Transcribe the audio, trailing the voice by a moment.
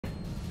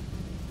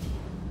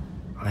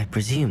I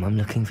presume I'm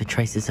looking for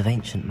traces of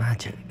ancient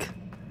magic.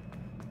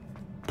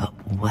 But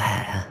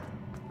where?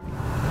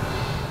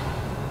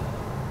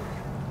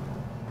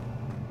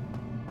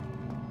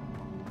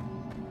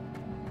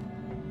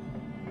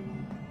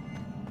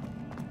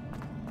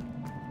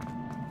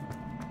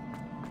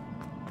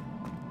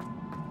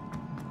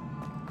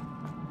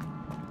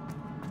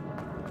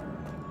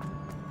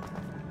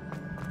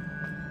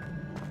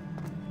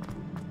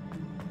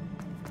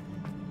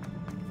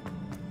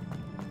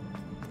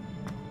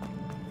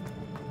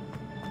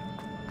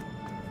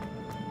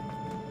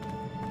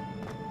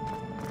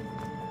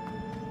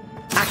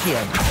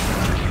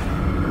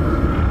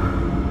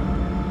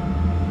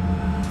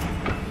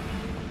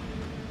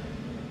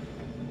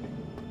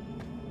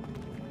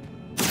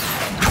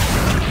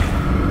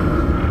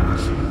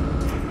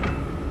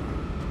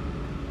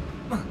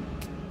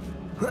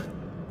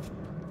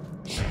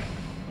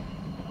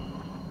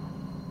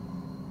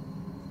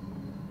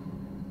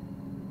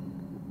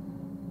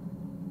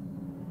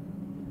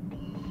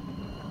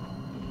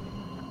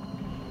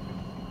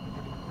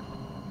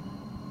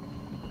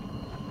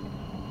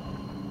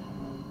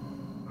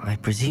 I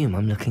presume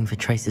I'm looking for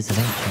traces of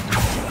ancient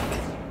magic.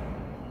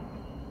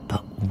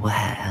 But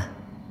where?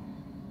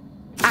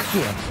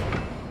 Accio!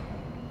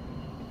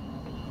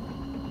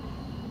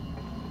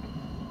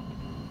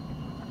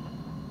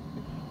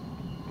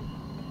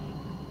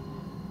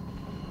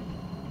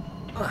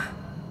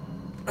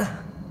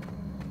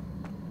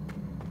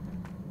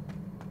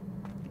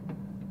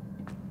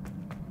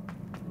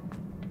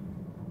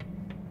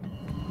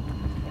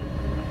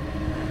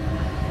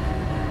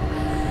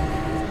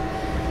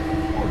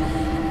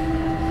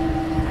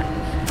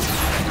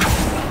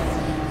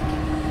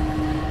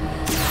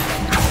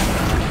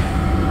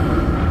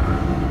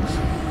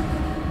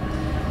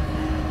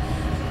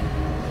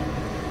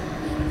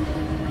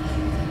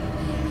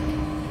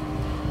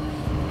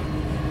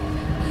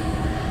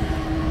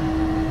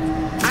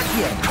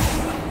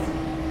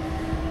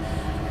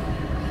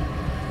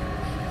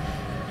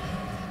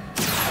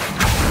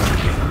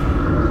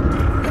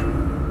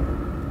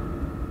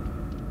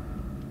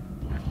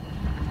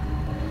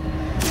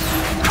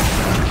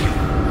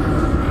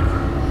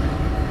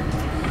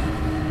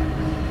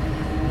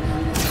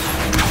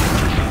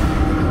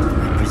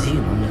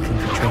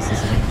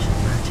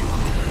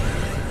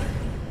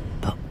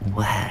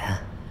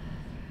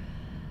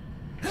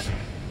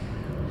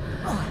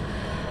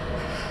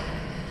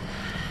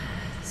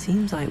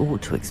 Seems I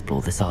ought to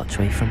explore this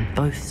archway from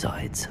both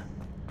sides.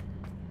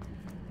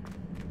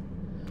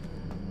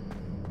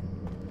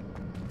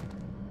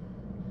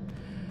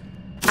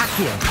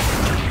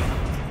 Accio!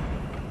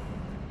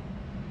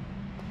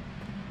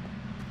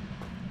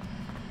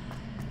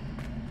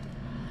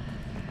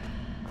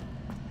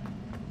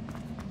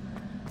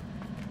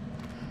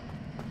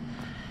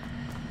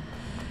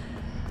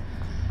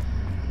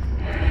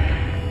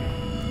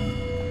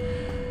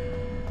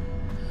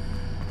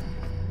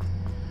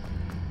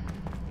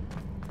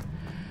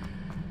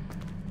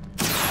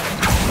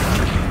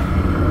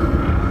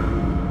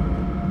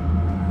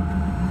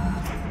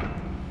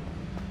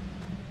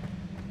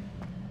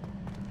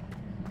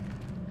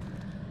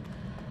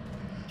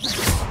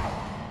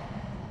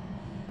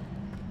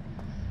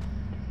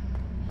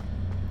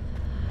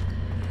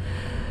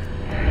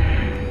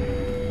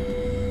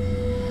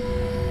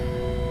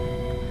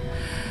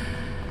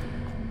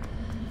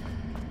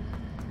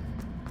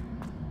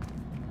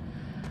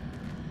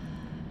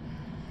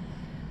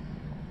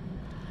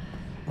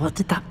 What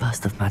did that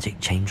burst of magic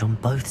change on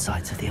both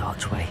sides of the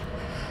archway?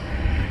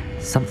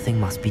 Something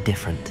must be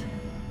different.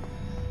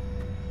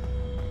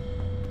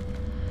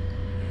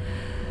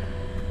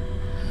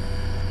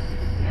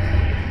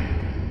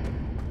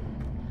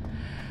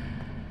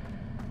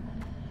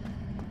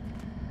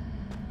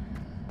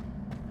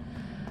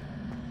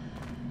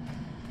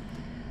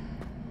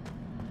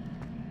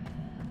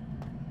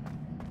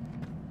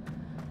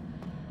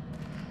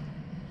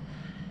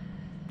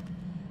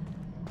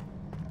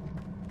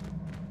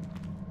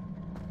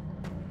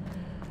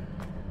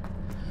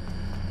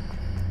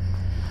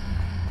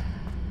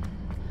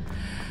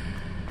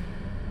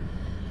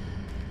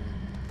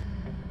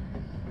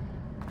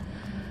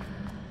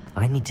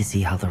 I need to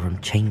see how the room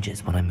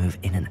changes when I move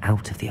in and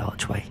out of the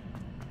archway.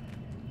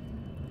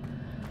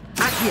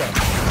 Accio!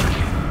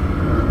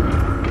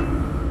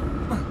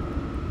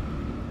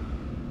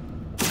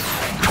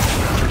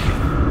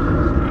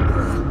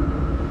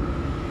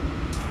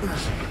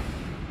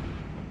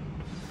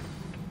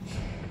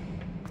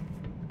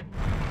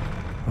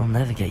 I'll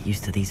never get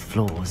used to these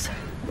floors.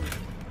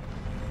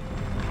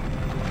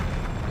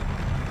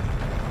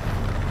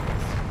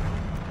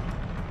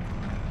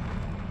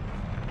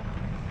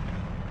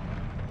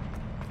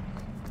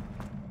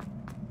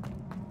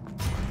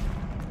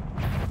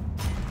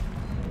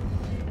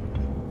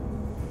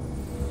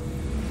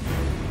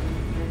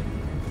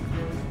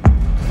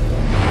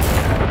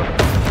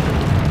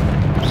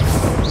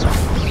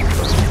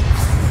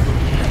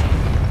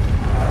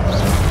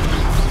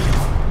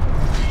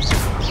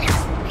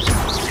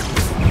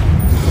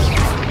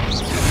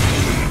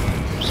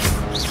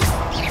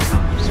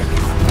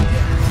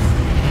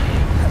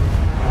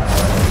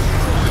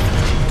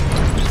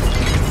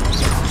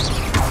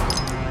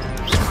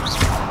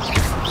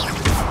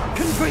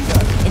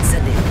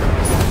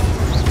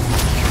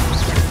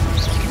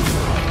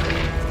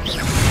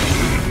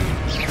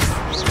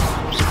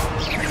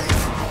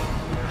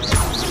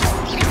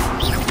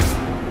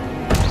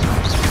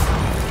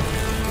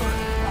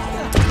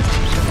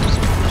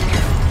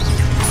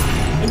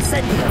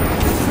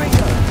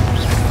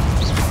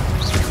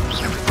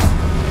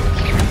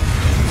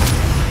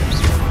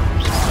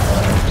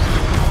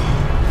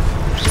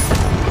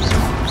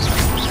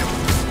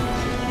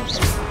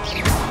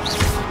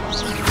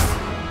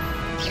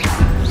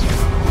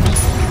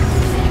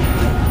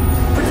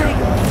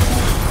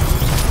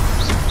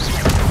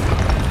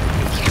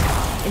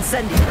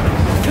 Incendio.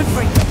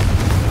 Confringo.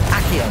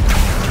 Accio.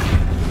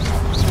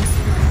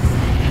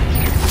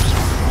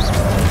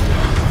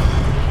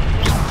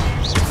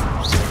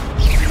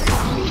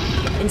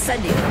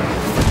 Incendio.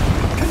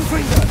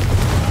 Confringo.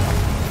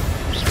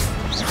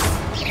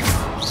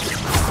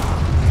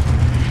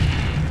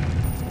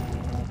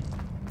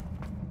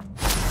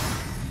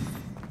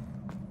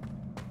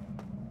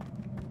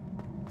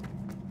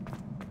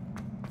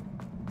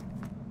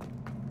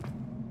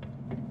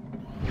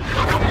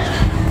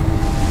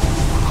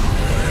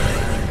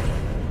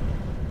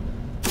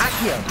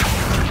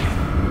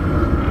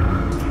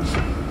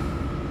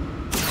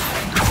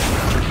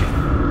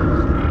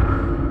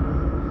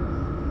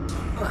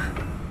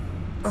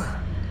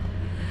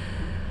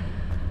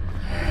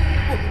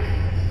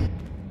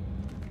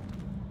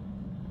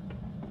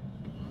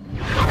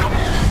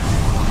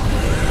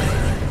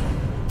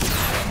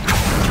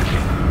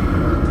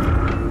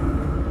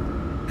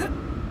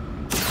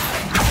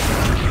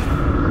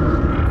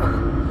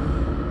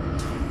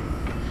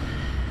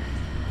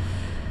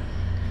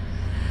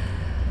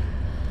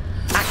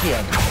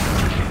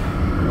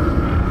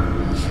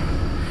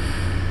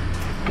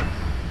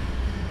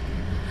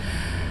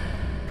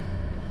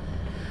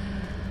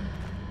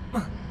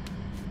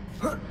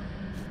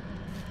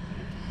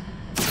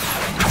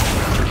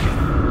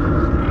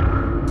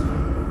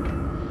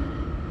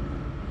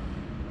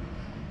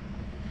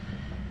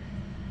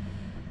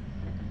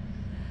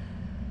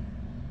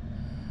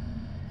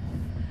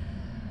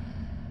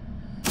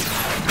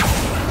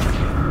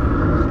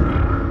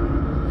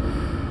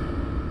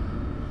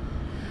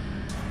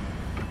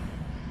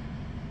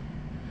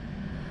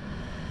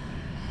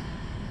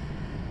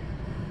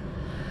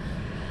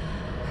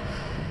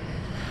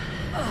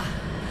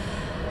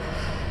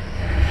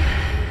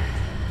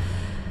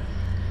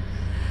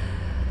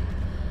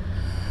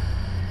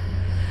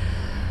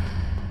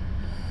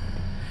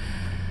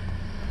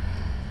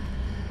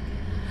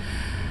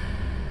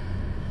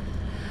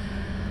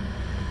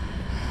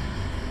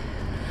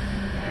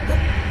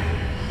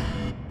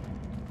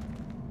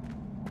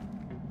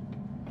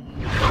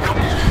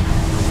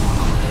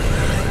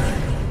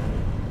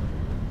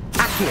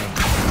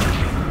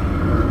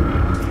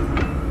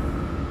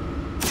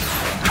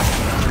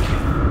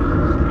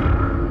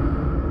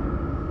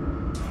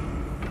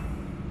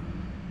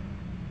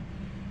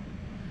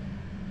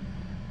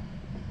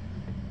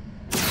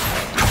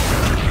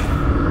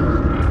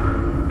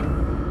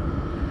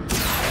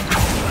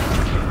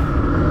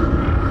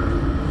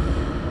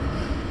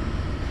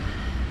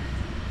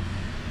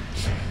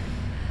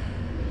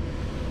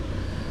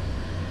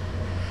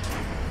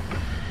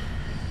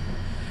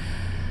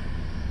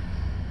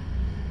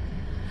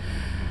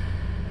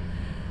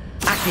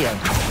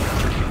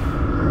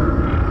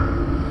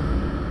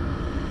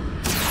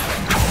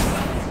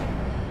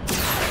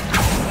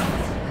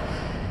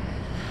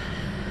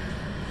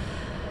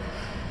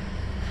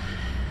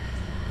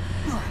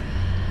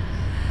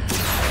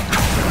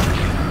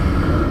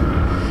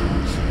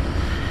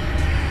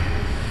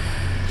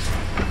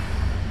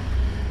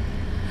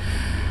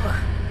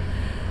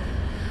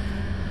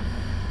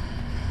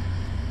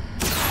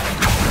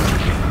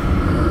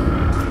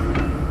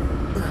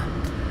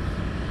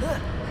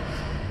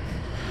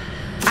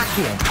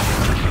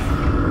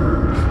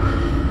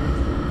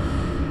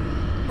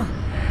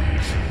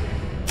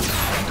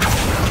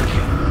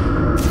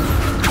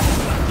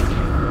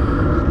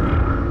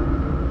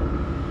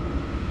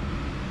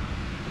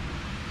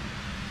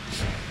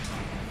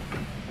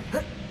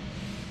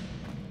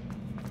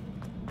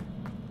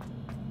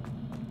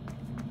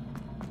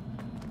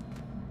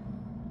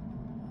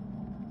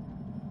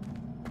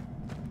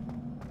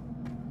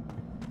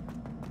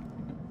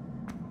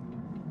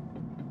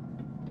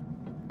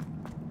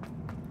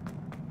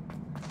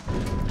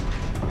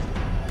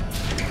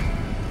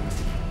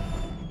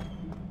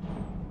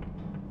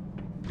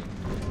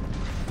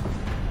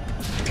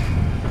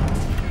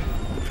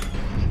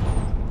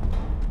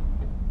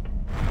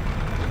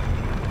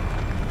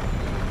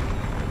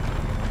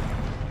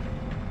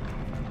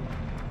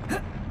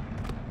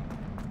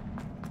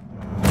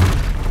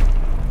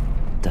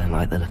 Don't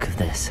like the look of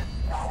this.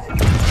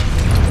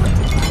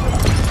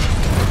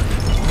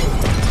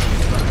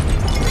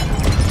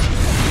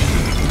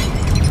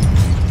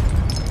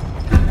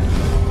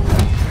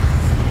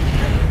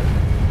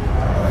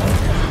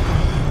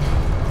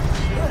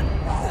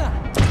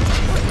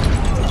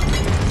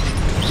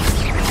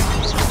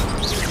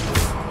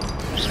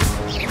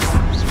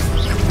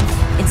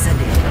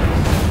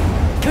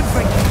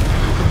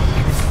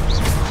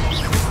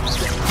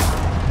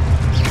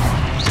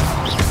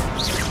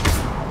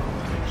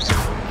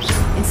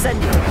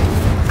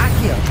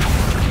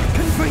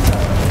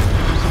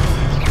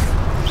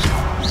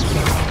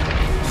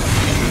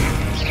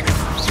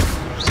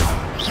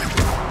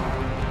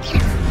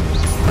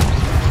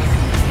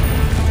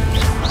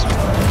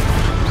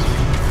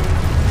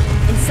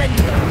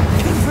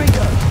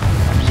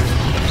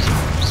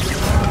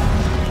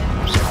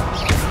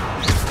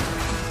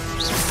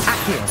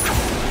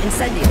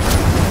 Incendio.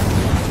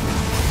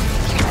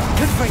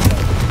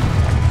 Confringo.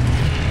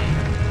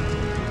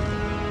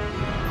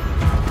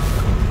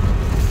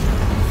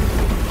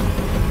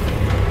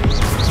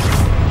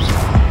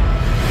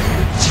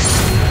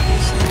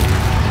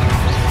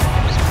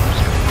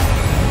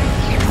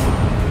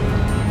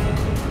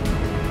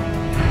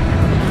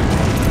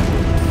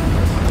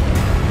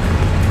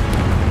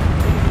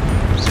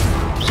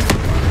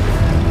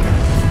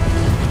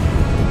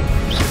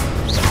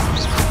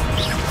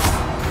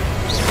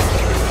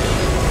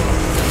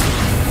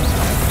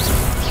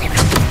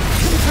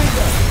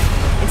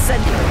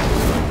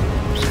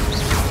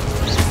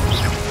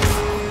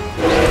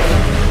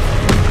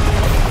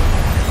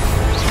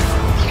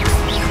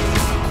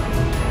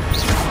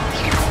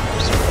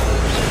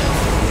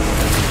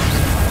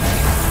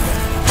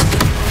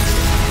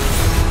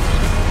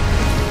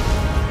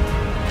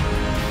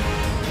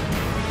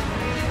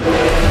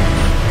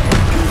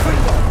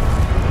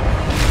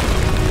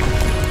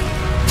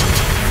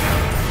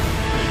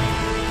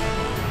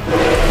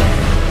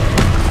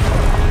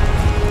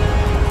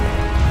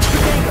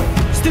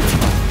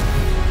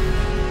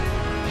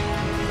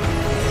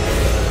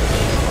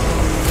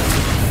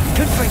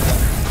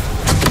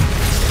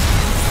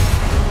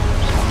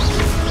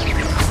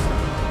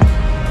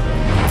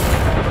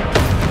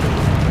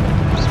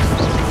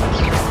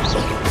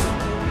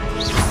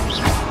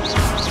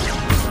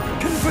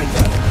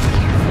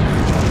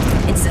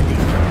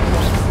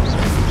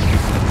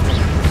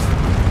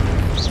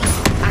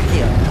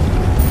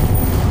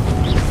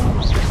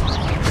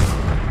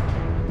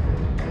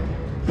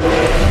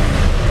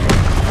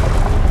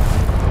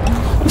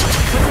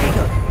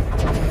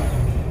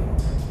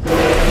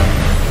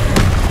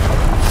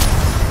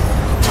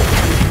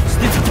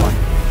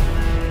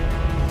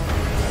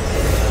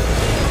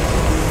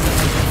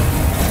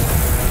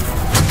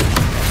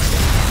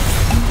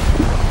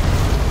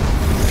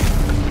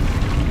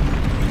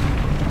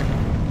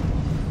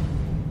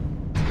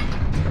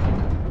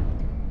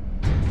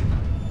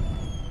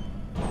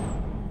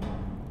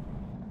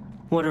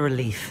 What a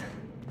relief.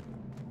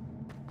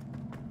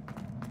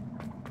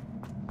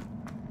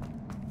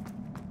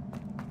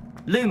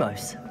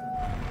 Lumos!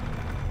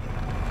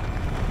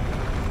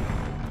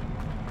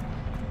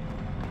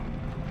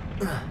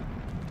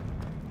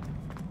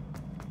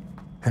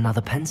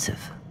 Another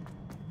pensive.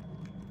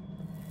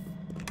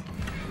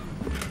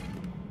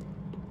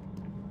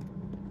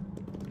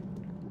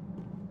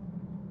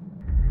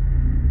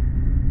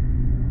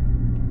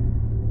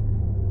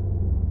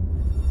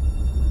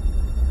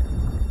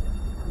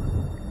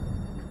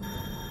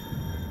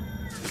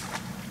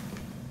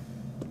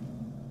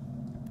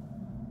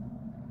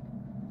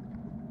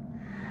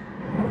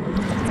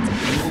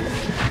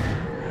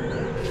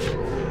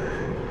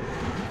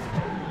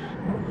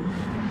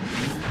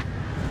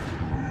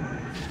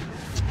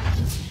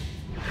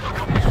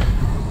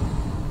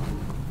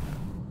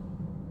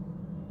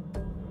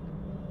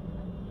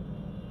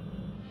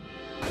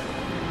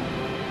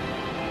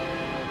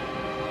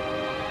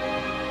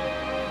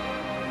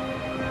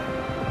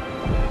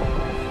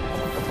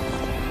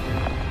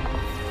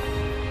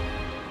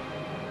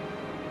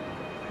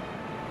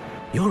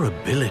 Your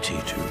ability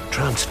to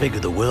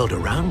transfigure the world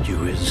around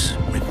you is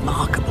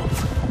remarkable.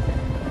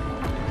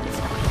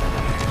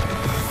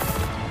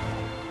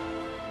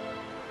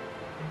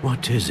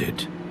 What is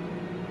it?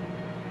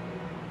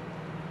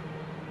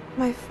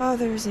 My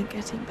father isn't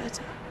getting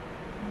better.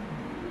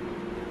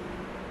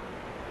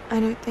 I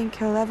don't think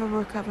he'll ever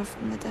recover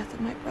from the death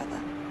of my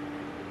brother.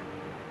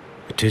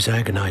 It is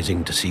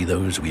agonizing to see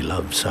those we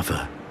love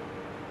suffer.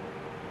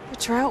 The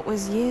drought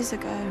was years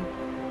ago,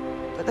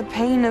 but the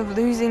pain of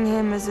losing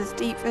him is as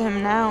deep for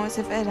him now as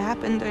if it had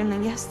happened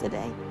only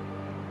yesterday.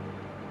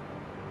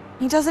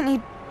 He doesn't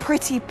need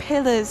pretty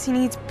pillars, he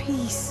needs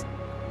peace.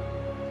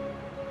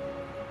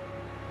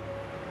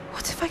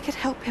 What if I could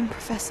help him,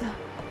 Professor?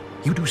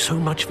 You do so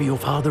much for your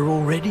father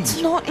already.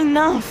 It's not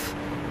enough.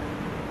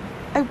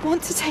 I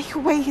want to take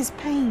away his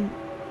pain.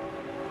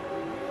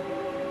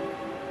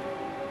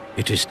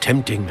 It is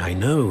tempting, I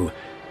know,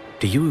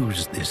 to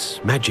use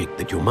this magic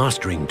that you're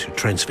mastering to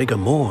transfigure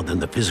more than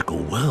the physical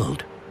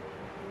world.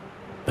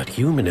 But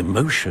human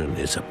emotion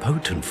is a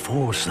potent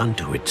force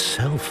unto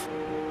itself.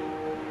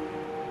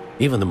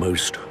 Even the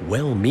most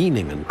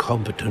well-meaning and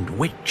competent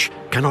witch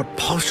cannot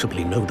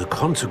possibly know the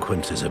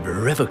consequences of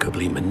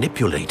irrevocably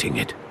manipulating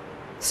it.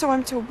 So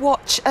I'm to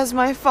watch as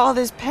my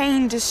father's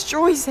pain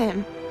destroys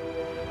him.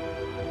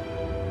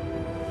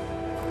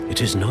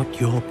 It is not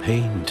your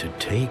pain to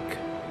take.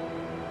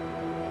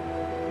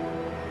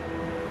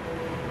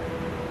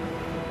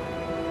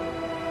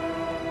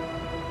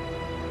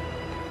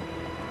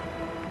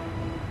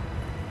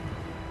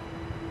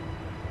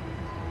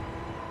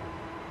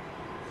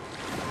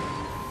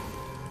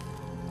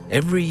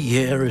 Every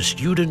year, a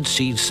student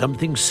sees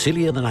something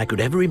sillier than I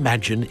could ever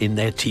imagine in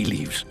their tea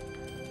leaves.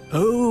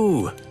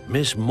 Oh,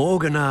 Miss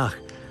Morganach,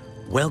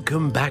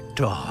 welcome back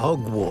to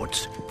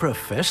Hogwarts,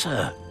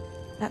 Professor.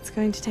 That's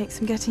going to take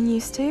some getting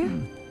used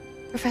to.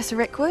 Professor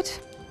Rickwood?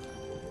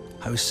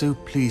 I was so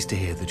pleased to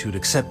hear that you'd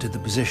accepted the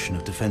position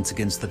of Defense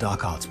Against the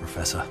Dark Arts,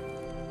 Professor.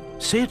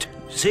 Sit,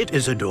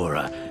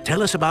 Isadora.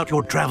 Tell us about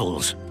your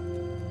travels.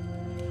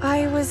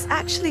 I was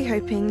actually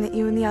hoping that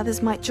you and the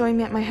others might join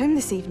me at my home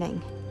this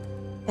evening.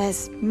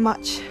 There's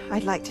much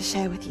I'd like to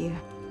share with you.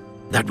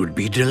 That would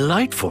be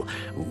delightful.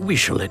 We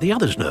shall let the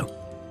others know.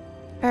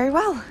 Very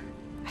well.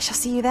 I shall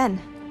see you then.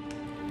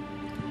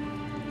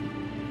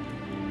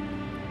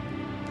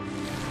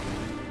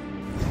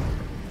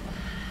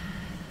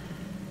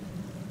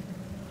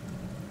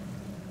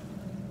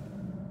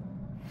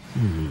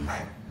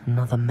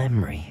 Another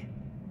memory.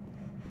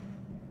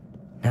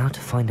 Now to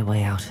find a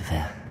way out of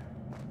here.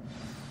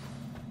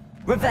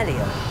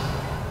 Revelio!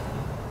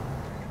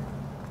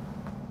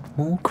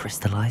 More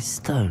crystallized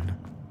stone.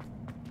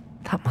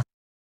 That must...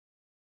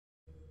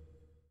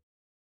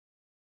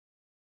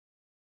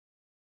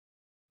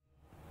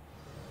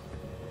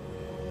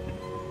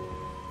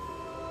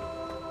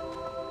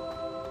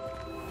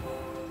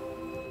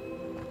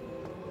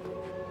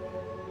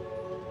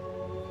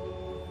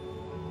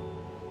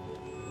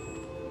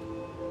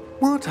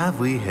 What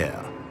have we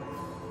here?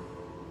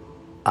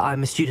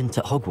 I'm a student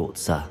at Hogwarts,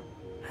 sir.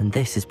 And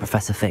this is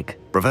Professor Fig.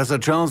 Professor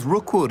Charles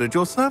Rookwood at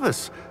your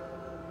service.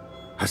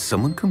 Has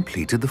someone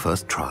completed the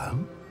first trial?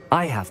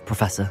 I have,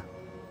 Professor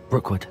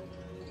Rookwood.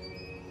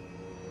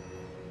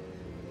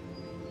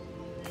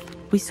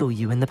 We saw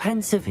you in the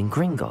Pensive in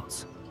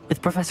Gringotts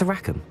with Professor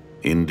Rackham.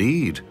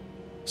 Indeed.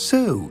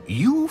 So,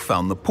 you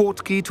found the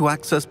portkey to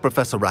access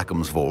Professor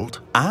Rackham's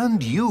vault,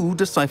 and you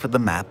deciphered the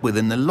map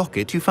within the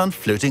locket you found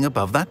floating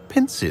above that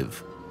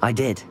Pensive. I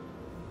did.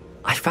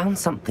 I found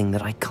something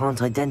that I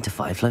can't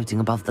identify floating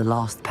above the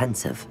last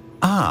Pensive.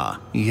 Ah,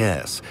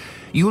 yes.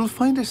 You will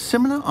find a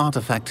similar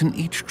artifact in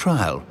each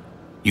trial.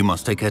 You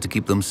must take care to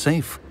keep them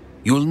safe.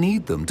 You will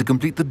need them to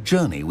complete the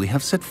journey we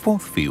have set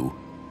forth for you.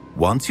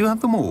 Once you have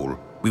them all,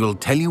 we will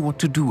tell you what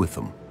to do with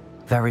them.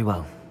 Very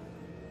well.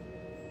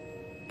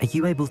 Are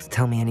you able to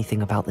tell me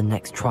anything about the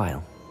next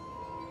trial?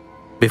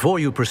 Before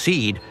you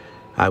proceed,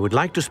 I would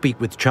like to speak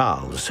with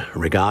Charles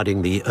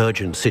regarding the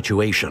urgent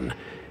situation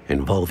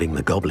involving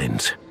the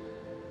goblins.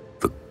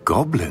 The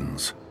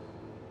goblins?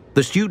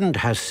 The student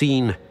has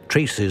seen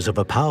traces of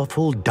a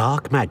powerful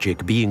dark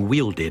magic being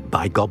wielded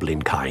by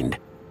goblin kind.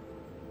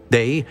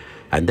 They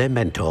and their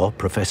mentor,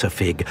 Professor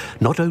Fig,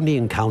 not only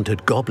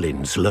encountered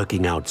goblins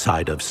lurking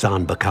outside of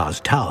San Bakar's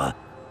tower,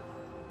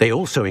 they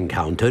also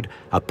encountered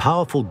a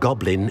powerful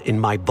goblin in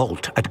my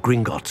vault at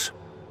Gringotts.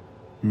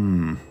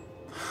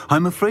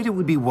 I'm afraid it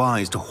would be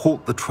wise to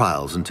halt the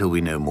trials until we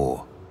know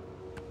more.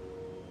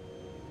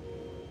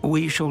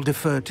 We shall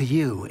defer to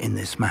you in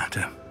this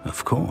matter,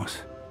 of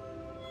course.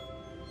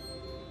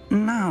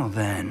 Now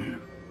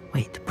then...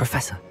 Wait,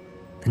 Professor.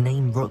 The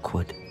name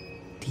Rookwood.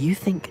 Do you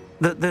think...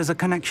 that there's a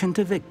connection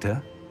to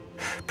Victor?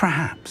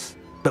 Perhaps,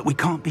 but we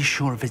can't be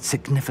sure of its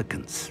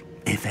significance,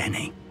 if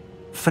any.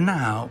 For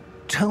now,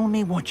 tell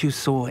me what you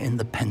saw in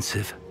the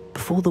pensive.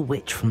 Before the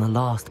witch from the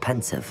last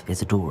pensive,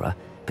 Isadora,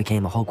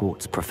 became a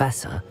Hogwarts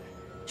professor,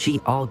 she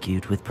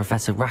argued with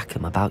Professor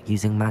Rackham about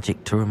using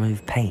magic to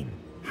remove pain.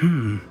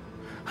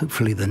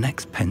 Hopefully the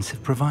next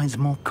pensive provides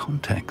more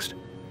context.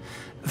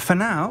 For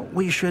now,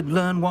 we should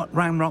learn what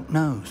Ranrock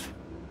knows.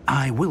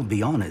 I will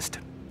be honest,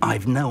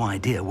 I've no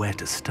idea where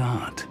to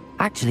start.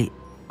 Actually,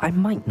 I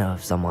might know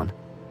of someone.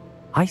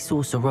 I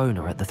saw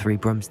Sirona at the Three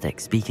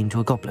Broomsticks speaking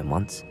to a goblin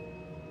once.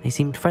 They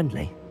seemed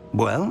friendly.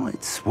 Well,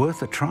 it's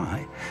worth a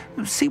try.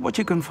 See what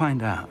you can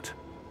find out.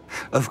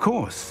 Of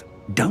course,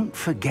 don't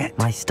forget...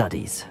 My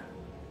studies.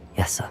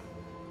 Yes, sir.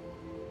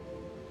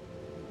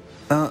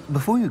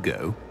 Before you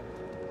go...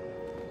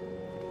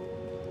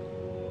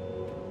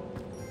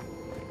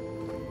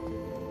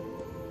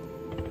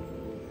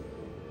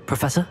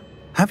 Professor?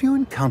 Have you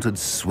encountered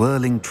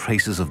swirling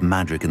traces of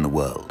magic in the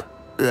world?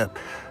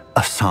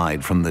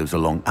 Aside from those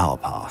along our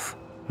path?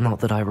 Not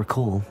that I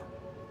recall.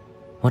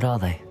 What are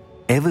they?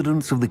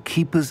 Evidence of the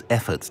Keeper's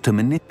efforts to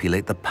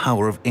manipulate the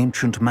power of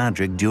ancient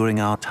magic during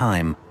our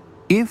time.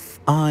 If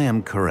I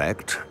am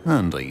correct,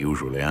 and I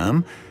usually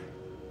am,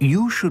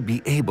 you should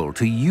be able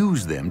to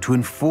use them to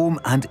inform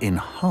and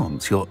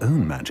enhance your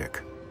own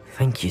magic.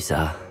 Thank you,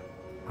 sir.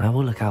 I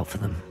will look out for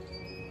them.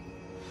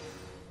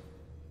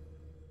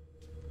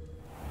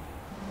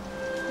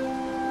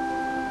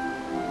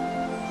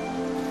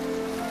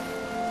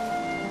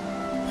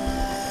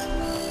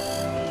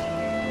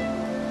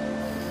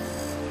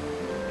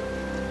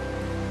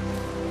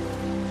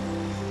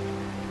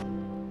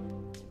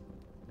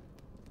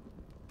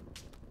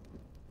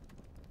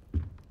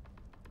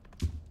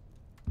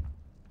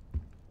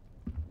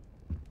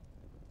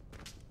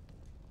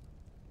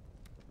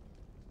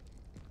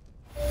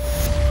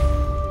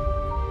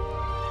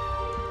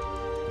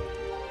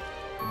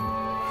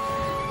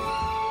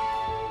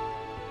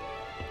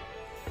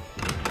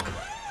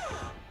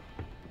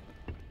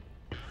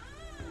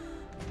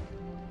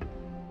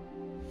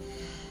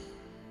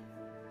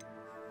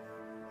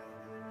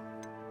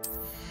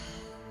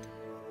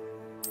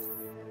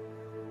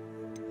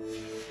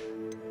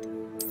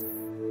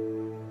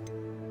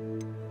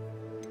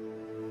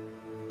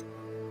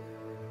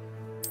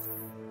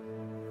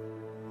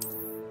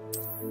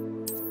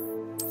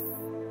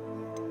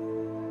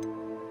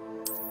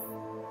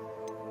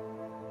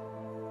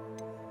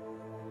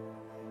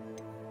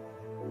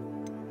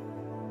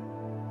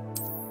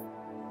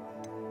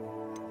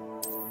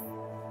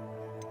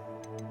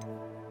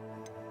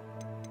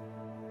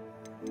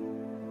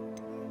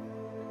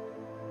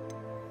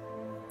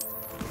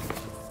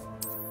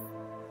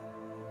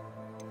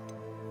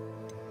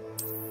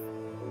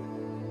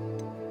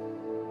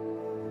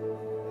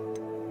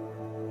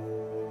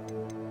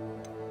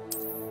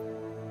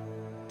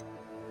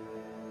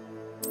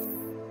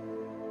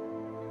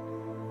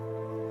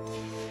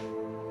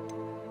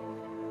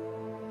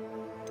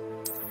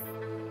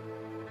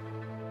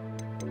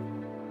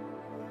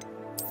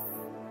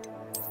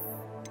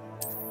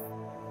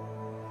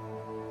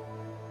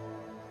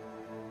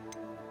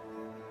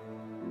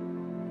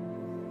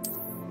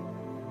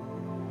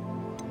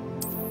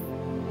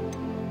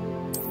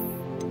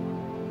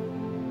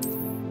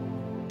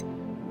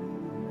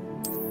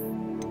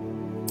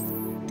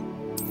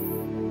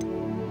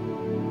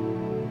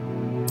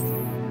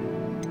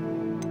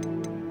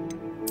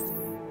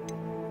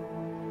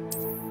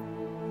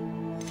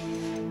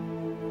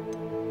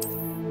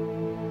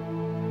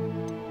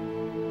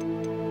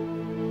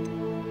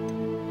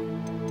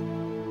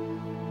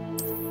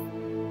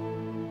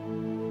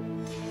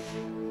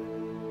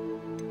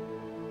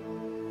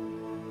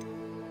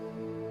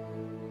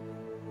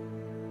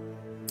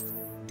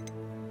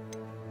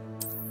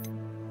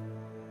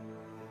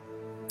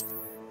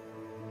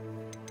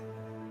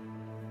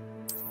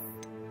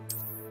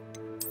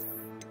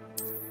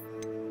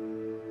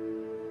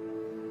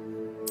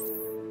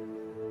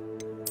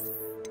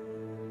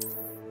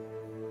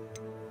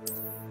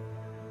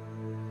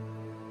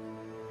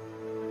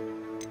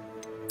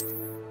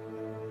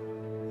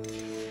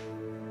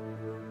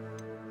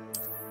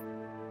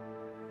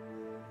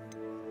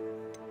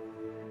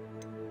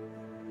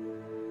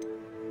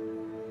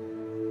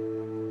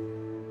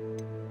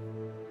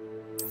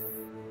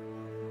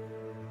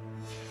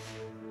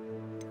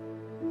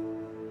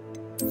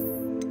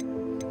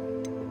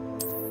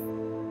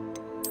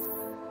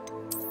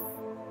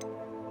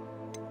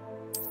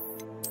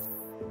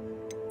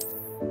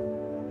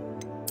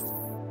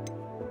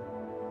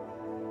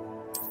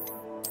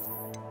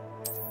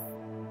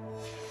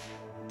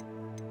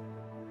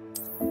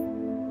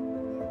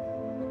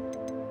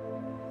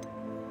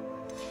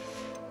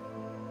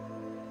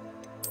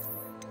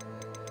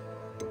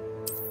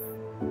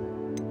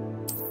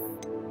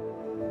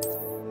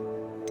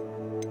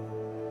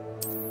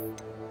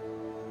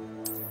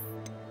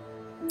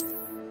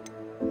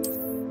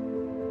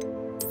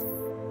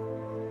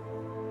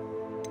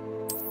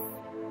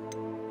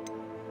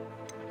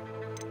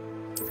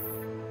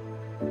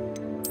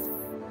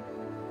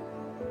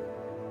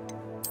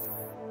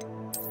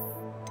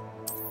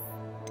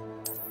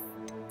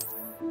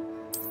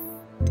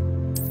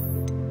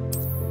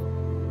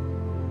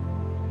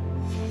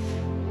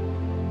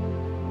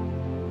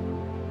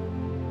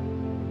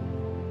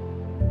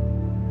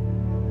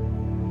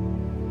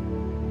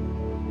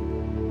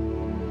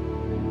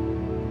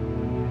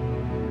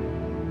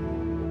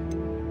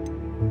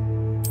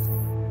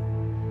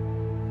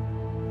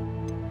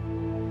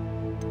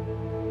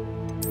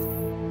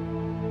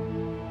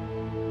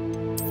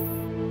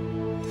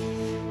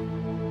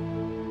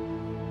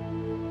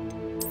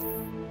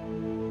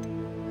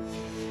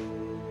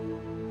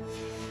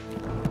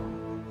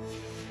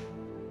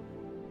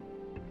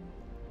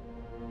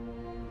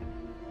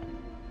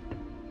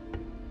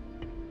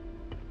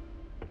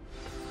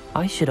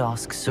 I should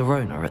ask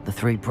Sirona at the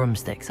Three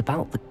Broomsticks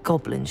about the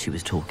goblin she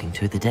was talking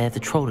to the day of the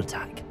troll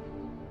attack.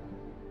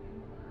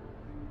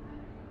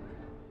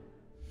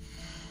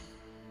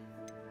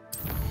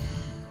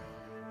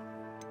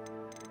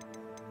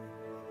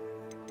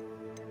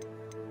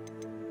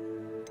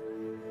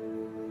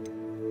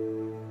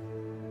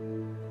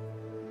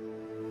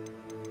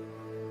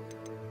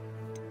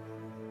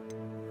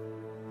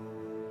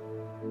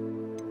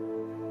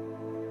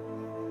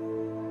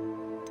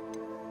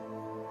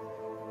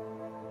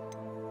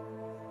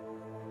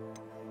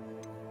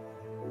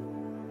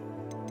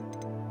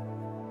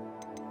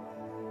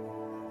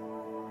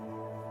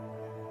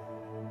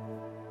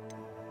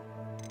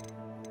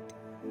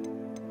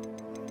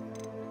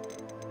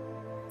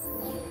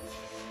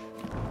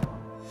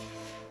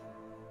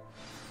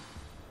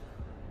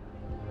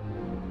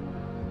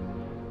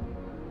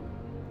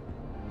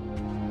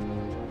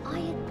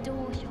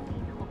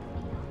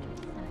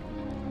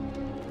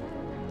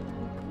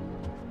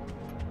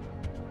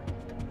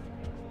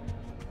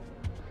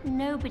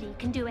 Nobody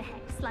can do a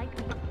hex like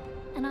me,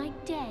 and I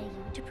dare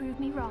you to prove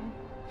me wrong.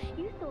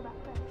 You saw that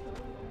first.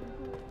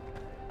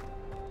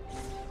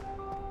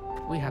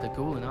 We had a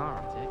ghoul in our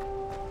attic.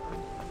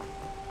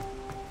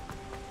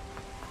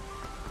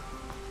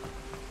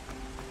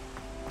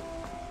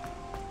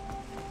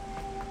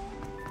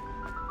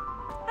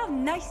 How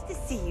nice to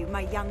see you,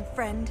 my young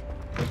friend.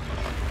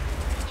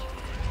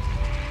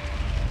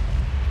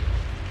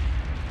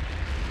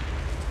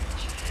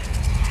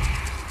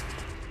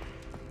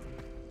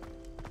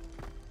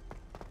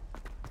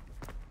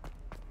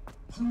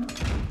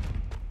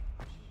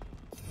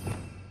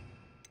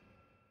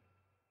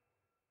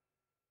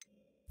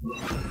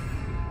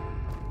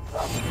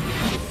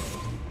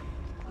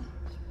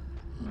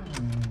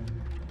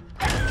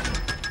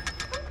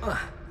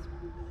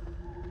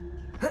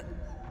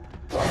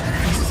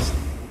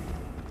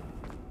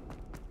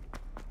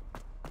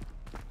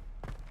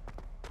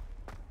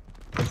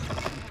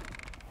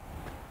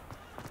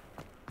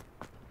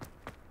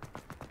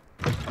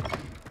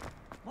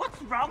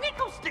 What's wrong,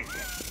 Eccleston?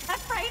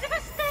 Afraid of a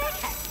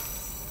staircase?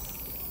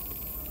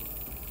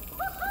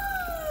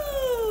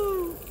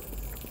 Woohoo!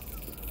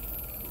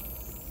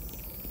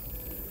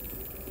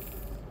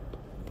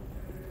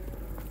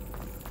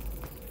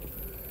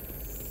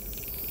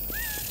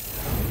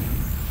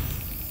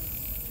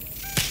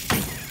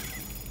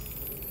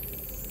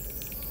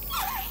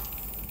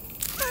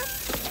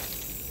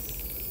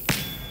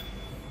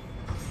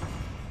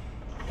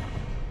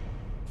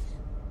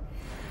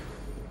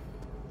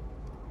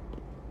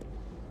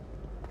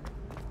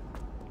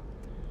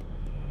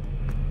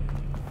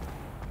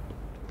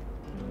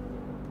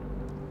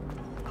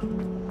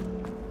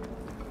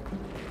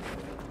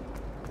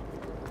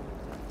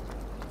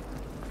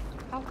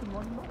 How can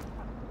one not?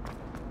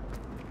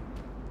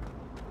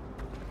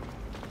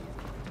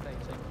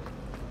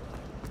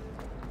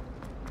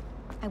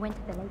 I went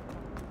to the lake.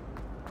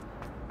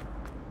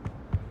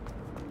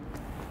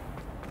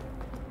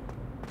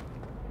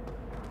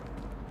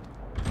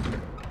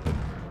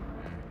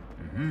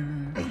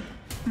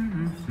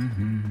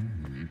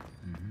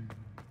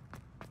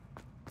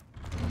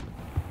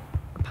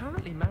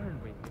 Apparently,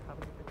 Marinweed is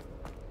having a bit.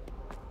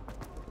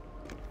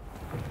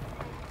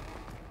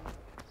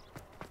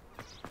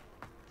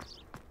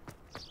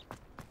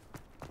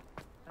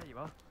 There you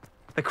are.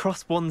 The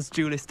Cross Wands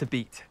duelist to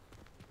beat.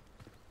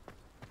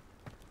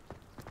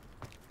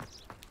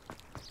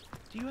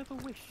 Do you ever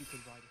wish you could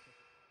ride a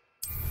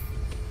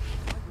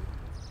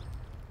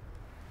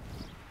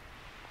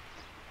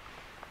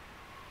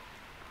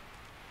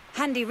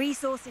Handy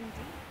resource indeed.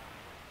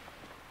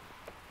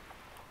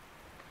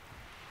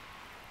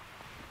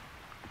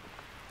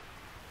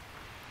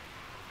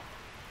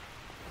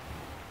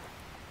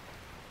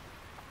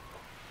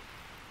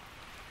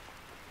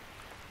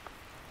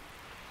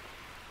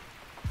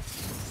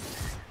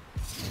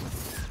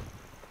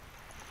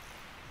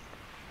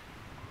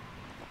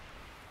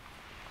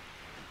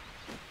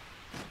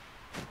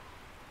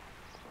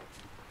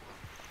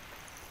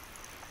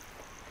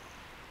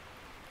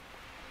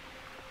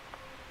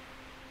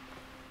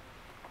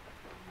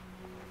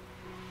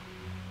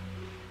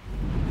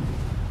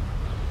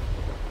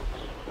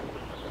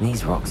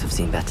 These rocks have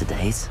seen better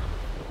days.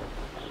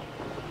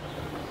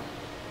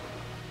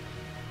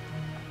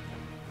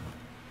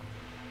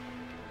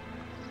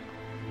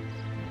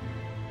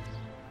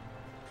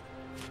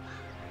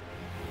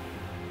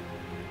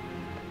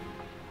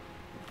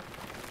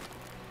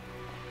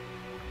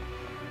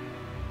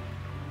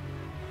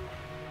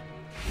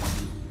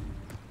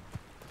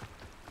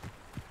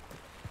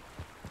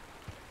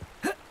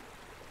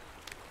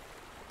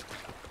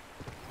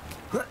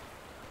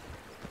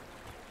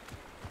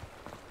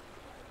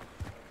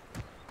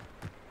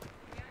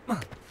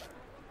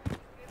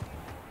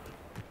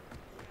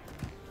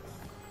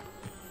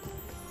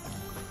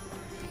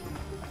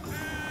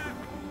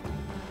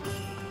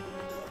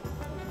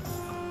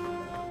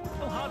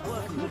 Hard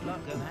work and good luck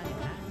go hand in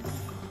hand.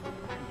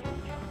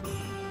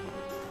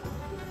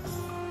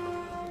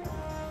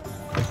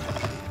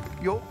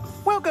 You're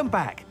welcome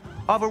back.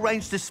 I've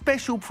arranged a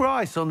special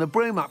price on the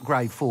broom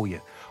upgrade for you.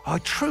 I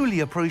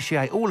truly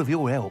appreciate all of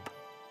your help.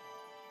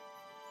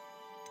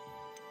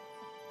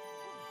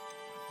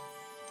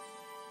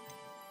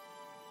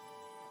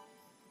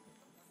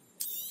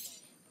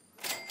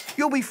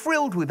 You'll be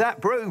thrilled with that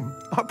broom,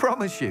 I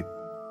promise you.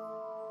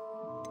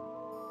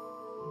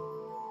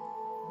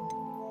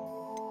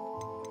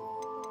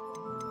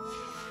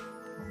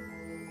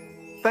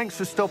 Thanks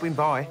for stopping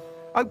by.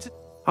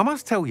 I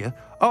must tell you,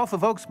 half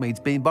of Hogsmeade's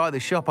been by the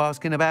shop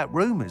asking about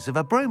rumours of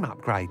a broom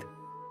upgrade.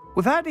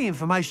 Without the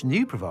information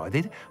you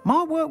provided,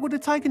 my work would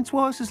have taken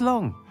twice as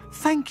long.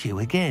 Thank you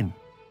again.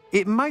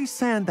 It may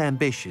sound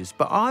ambitious,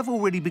 but I've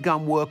already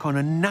begun work on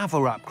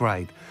another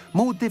upgrade,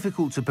 more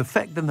difficult to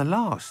perfect than the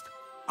last.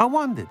 I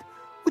wondered,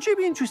 would you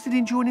be interested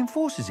in joining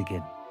forces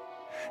again?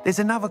 There's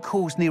another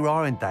course near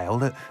Irondale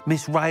that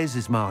Miss Reyes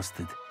has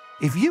mastered.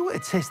 If you were to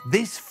test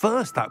this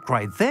first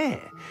upgrade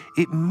there,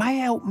 it may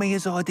help me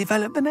as I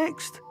develop the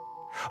next.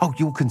 Oh,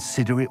 you'll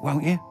consider it,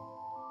 won't you?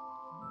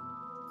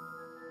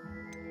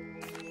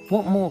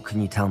 What more can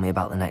you tell me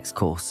about the next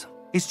course?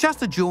 It's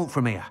just a jaunt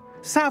from here,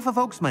 south of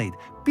Hogsmeade.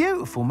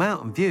 Beautiful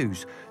mountain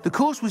views. The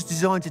course was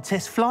designed to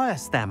test flyer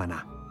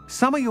stamina.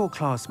 Some of your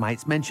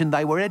classmates mentioned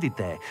they were headed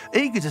there,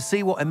 eager to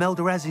see what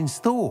Imelda has in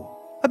store.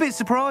 A bit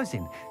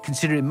surprising,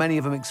 considering many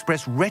of them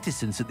expressed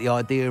reticence at the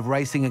idea of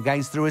racing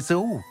against her at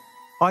all.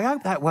 I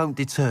hope that won't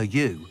deter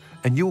you,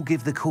 and you'll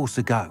give the course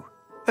a go.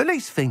 At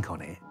least think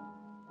on it.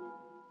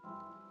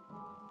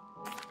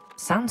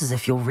 Sounds as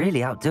if you're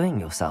really outdoing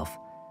yourself.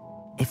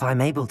 If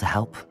I'm able to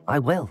help, I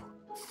will.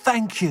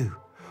 Thank you.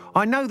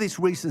 I know this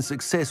recent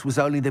success was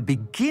only the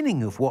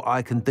beginning of what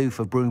I can do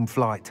for broom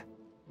flight.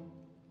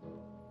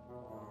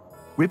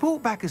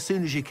 Report back as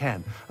soon as you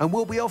can, and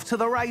we'll be off to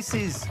the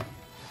races.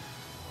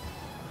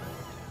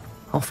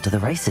 Off to the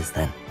races,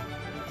 then.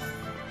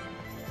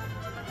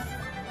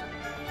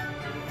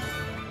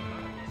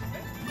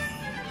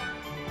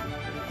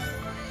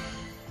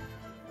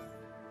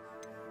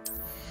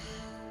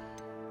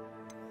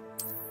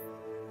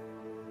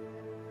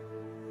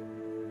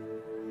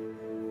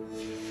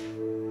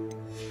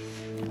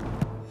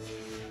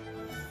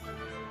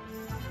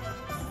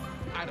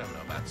 I don't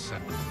know about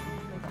seven.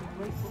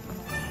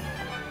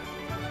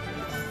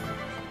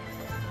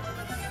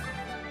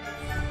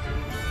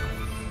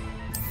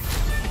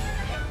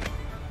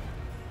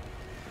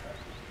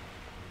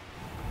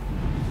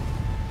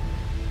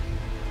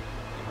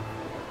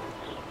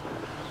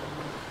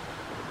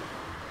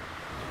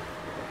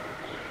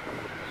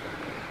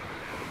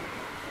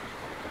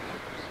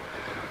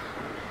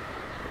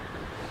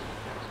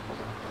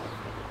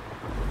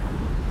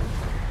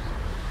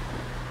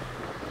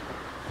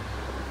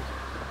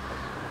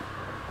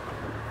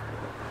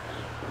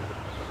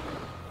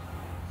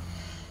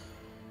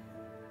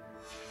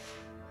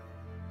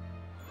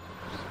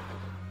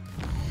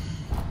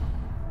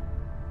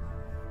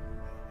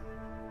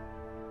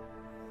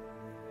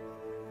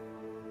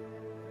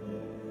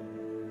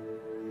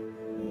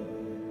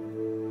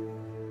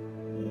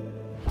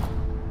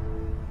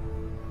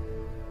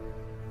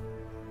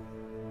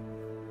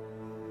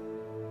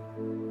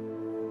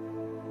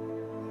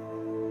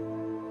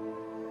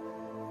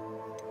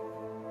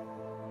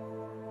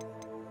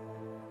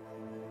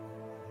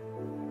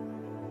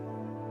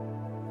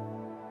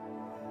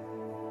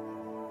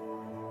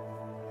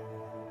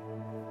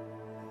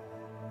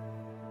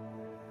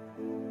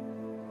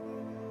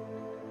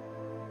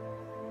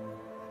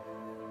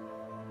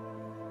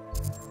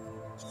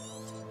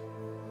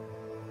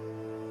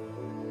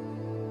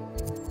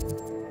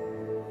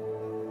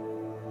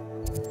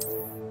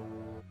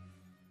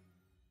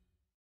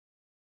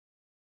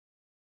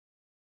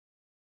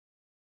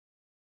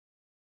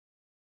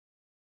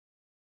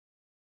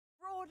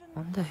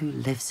 Wonder who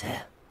lives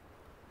here.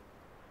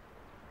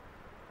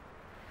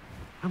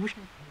 I wish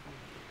I...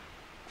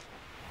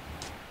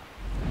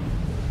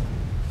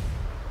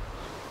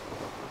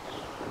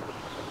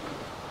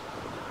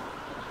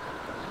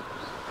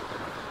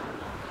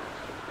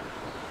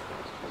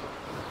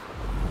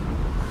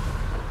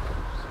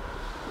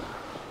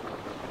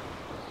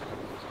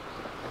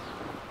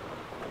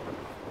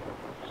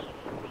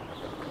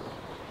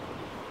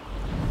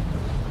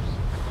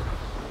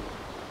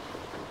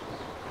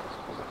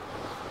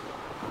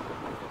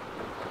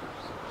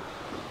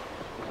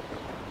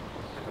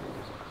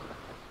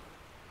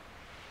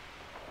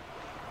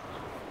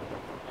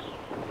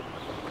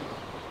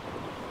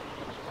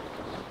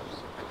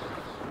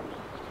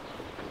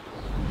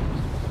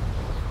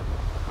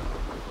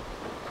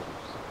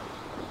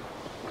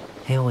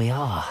 Here we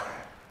are.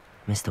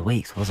 Mr.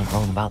 Weeks wasn't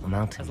wrong about the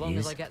mountain As long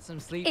views. as I get some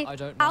sleep, I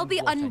don't I'll mind be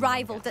what anyone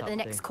unrivaled gets at the up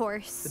next to.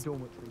 course. The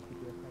dormitory could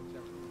be a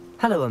pleasure.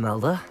 Hello,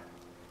 Imelda.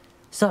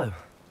 So,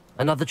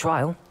 another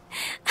trial?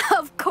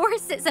 Of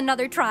course it's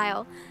another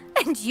trial.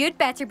 And you'd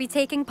better be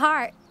taking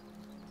part.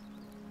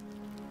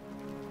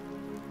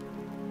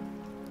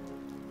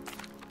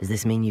 Does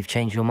this mean you've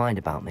changed your mind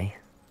about me?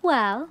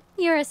 Well,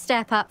 you're a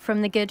step up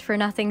from the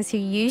good-for-nothings who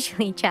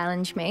usually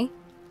challenge me.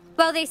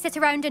 While they sit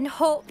around and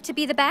hope to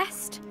be the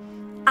best,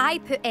 I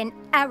put in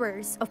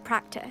hours of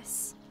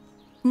practice.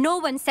 No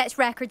one sets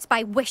records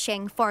by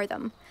wishing for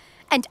them.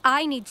 And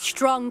I need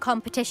strong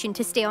competition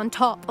to stay on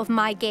top of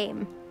my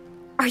game.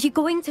 Are you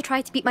going to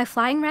try to beat my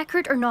flying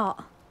record or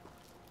not?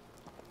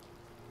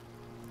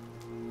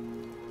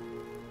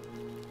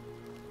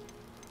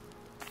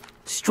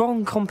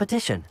 Strong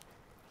competition?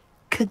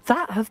 Could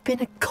that have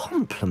been a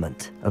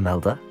compliment,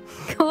 Imelda?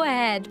 Go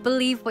ahead,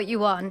 believe what you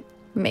want.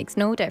 Makes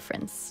no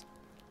difference.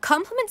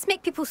 Compliments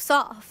make people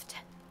soft.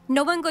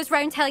 No one goes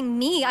round telling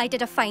me I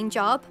did a fine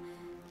job.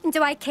 And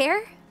do I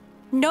care?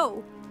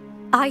 No.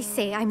 I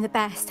say I'm the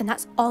best, and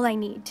that's all I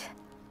need.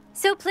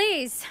 So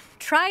please,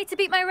 try to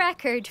beat my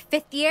record,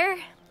 5th year,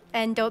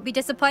 and don't be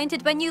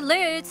disappointed when you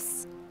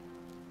lose.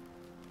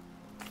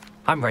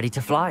 I'm ready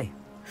to fly.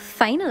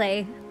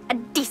 Finally, a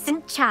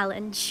decent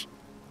challenge.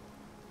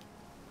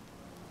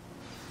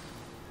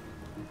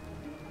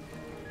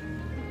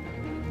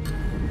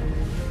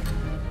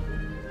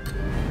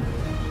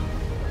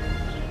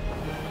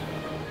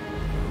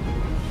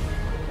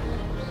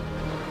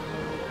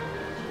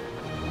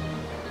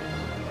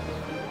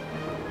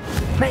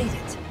 Made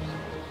it!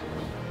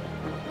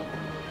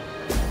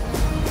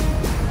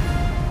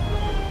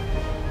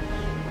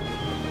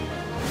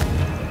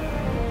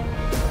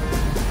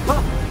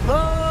 Oh!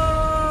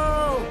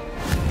 Oh!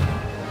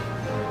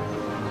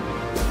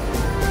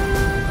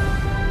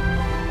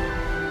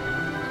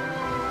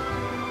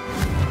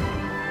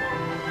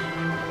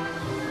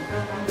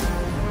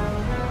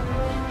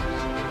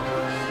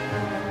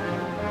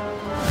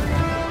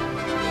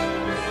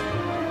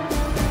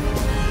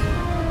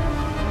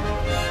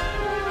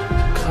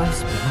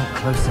 Close, but not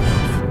close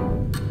enough.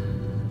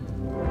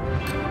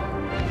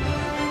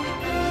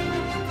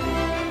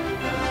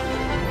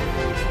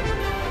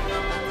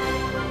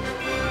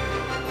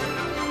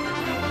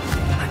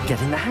 I'm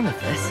getting the hang of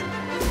this.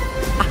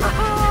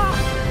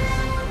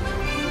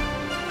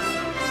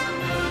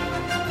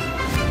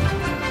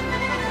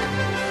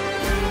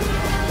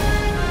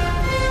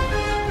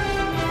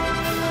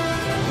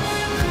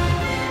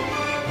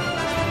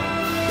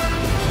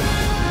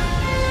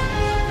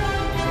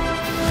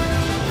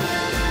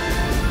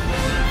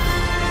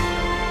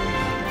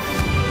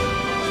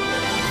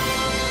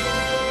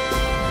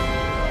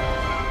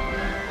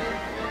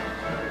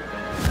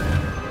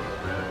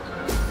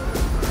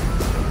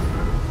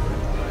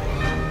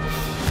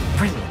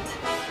 Brilliant.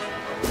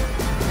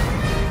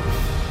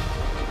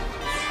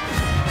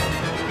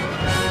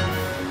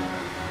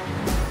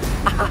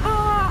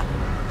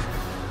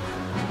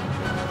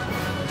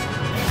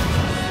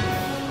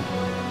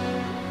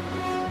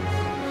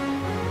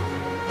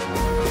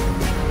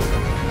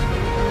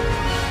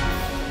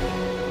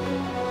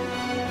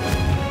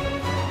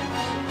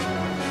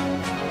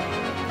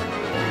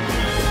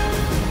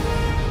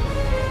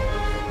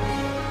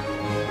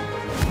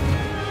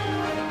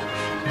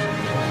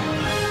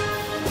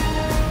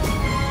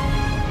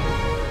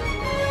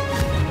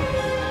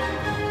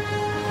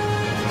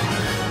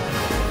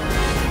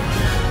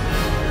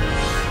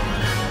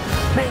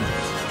 Made it.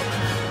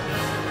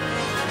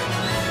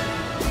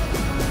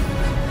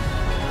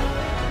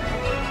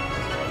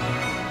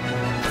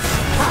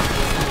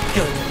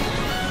 Good.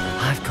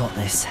 I've got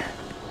this.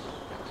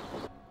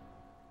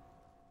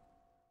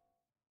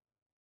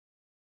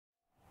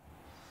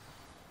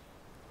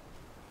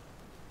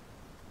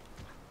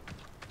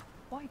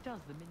 Why does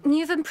the minion...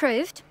 You've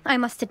improved, I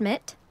must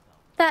admit.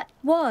 That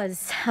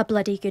was a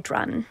bloody good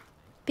run.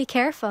 Be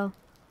careful.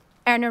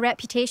 Earn a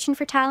reputation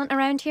for talent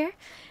around here,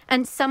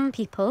 and some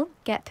people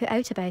get put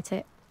out about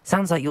it.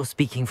 Sounds like you're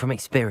speaking from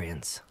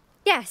experience.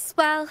 Yes,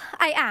 well,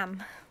 I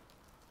am.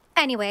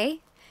 Anyway,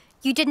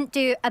 you didn't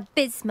do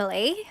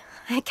abysmally.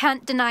 I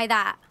can't deny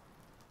that.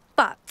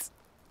 But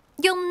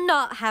you'll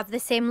not have the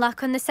same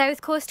luck on the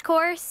South Coast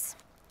course.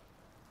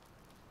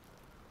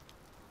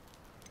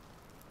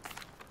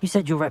 You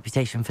said your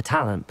reputation for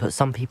talent put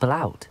some people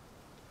out.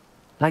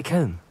 Like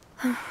whom?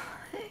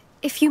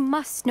 If you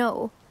must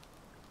know,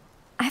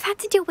 I've had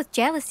to deal with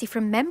jealousy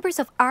from members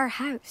of our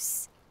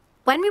house.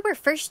 When we were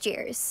first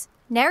years,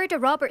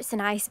 Nerida Roberts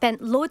and I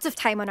spent loads of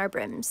time on our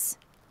brooms,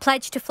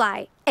 pledged to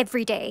fly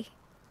every day.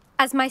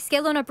 As my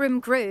skill on a broom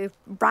grew,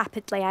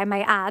 rapidly I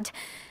might add,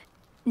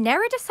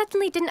 Nerida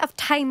suddenly didn't have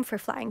time for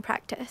flying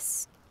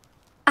practice.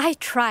 I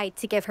tried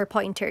to give her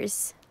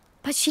pointers,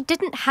 but she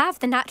didn't have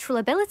the natural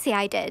ability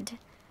I did.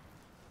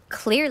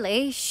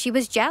 Clearly, she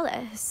was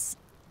jealous.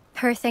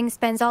 Poor thing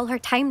spends all her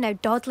time now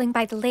dawdling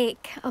by the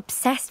lake,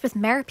 obsessed with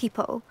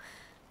merpeople.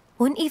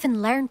 Won't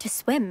even learn to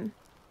swim.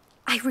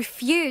 I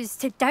refuse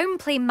to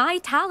downplay my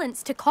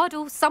talents to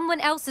coddle someone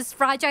else's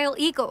fragile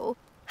ego.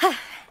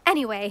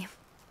 Anyway,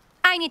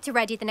 I need to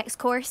ready the next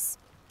course.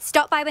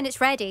 Stop by when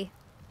it's ready,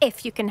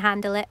 if you can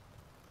handle it.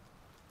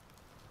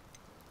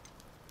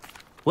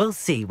 We'll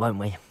see, won't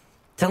we?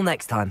 Till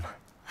next time.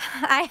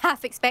 I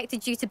half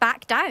expected you to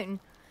back down.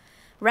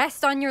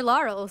 Rest on your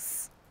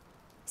laurels.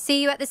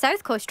 See you at the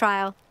South Coast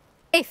trial,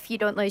 if you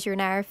don't lose your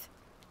nerve.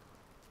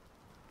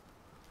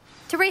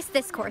 To race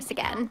this course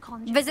again,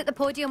 visit the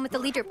podium with the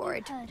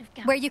leaderboard,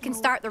 where you can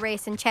start the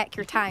race and check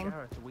your time.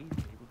 Gareth Weasley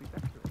will be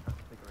better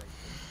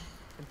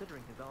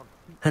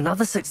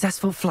Another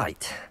successful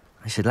flight.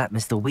 I should let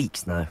Mr.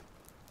 Weeks know.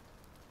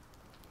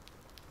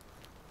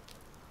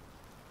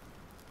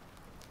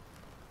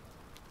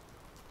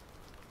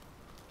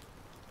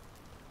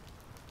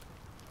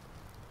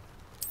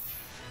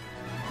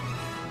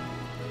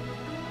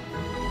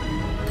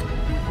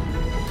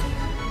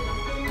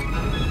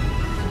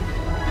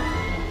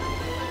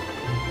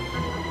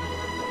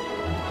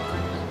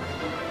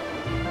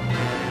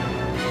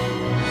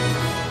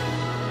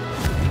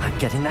 I'm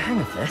getting the hang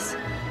of this.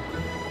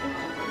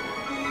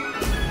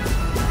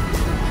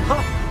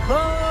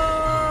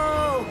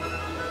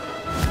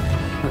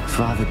 Looks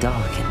rather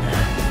dark in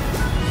there.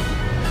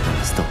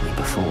 Never stopped me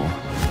before.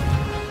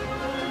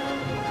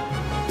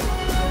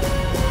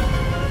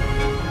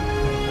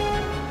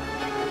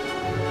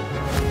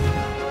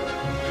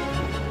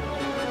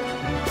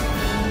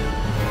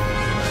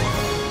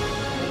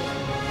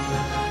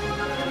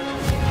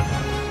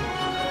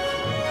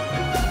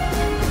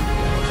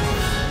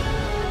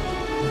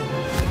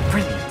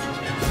 Brilliant.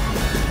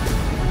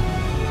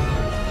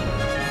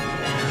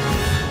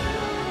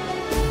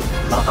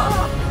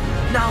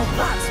 Now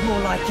that's more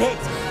like it!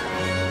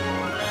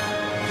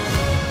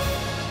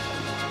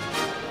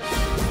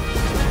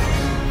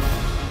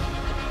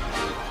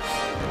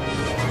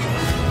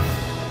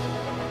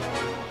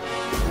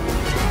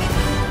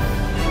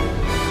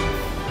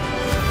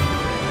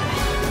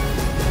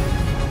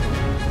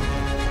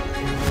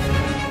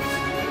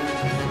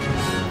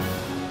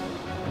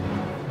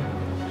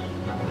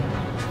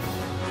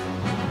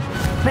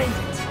 Made it!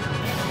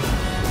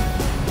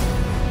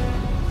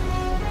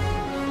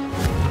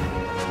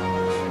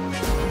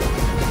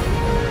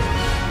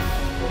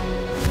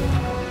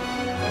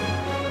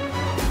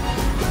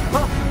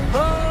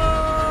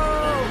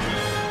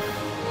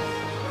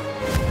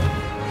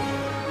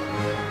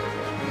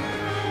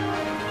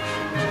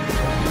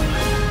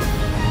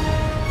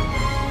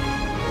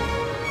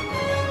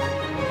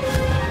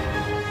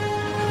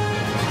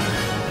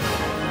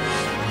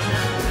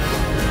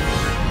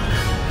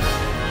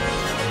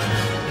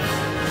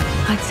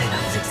 I'd say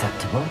that was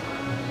acceptable.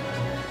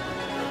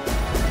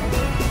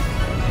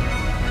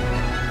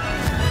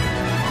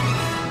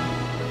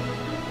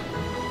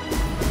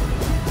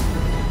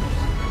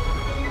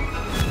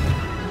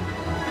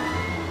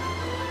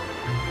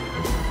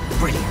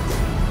 Brilliant.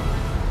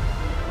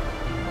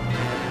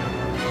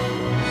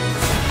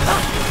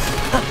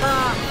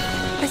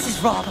 This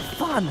is rather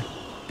fun.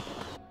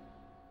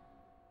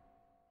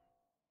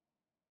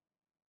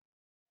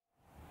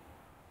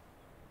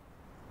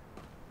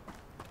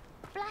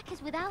 Black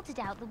is without a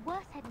doubt the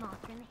worst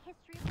headmaster in the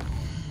history of...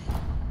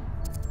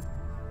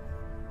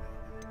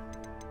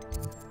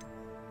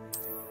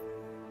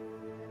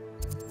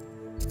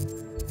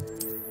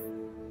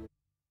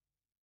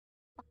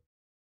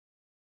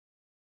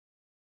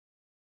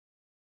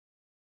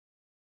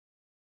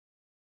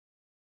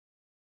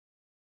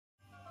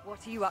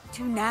 What are you up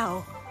to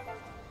now?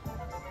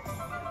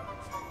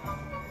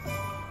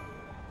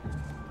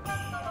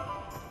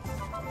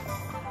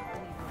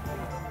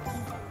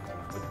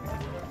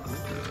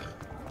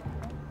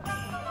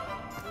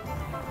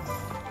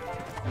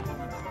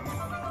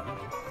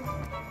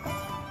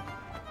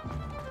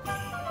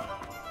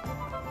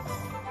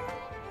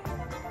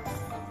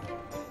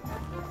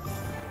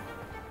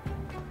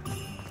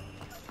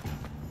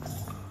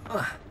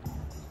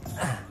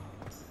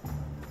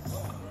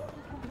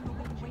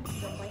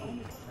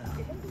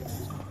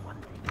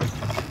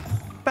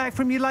 Back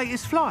from your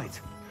latest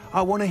flight?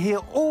 I want to hear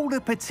all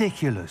the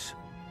particulars.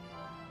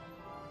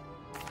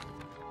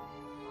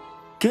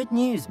 Good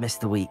news,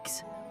 Mr.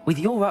 Weeks. With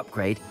your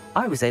upgrade,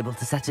 I was able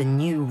to set a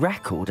new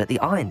record at the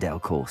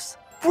Irondale course.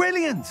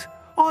 Brilliant!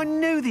 I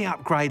knew the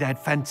upgrade had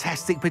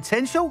fantastic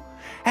potential.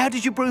 How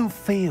did your broom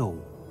feel?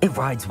 It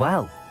rides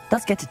well.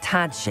 Does get a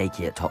tad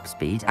shaky at top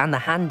speed, and the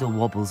handle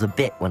wobbles a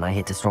bit when I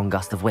hit a strong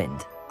gust of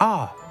wind.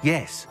 Ah,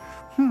 yes.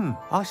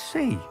 I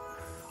see.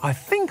 I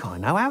think I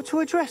know how to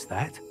address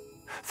that.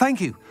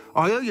 Thank you.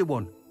 I owe you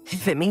one.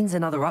 If it means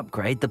another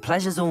upgrade, the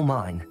pleasure's all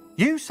mine.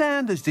 You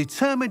sound as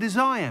determined as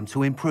I am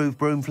to improve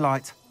broom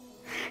flight.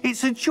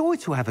 It's a joy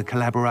to have a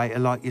collaborator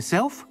like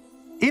yourself.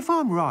 If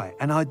I'm right,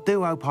 and I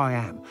do hope I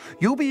am,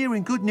 you'll be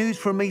hearing good news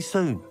from me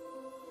soon.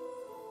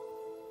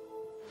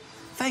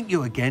 Thank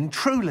you again,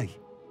 truly.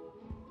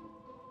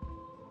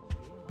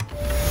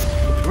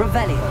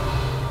 Revelio.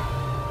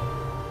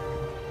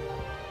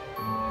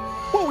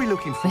 What are we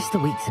looking for?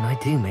 Mr. Weeks and I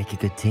do make a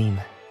good team.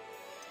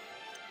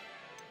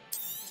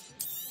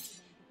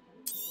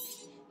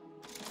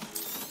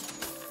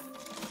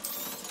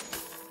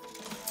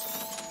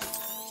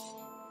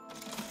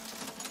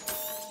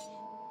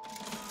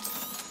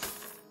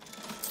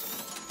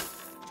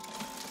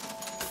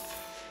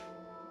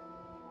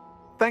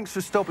 Thanks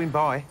for stopping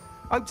by.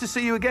 Hope to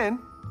see you again.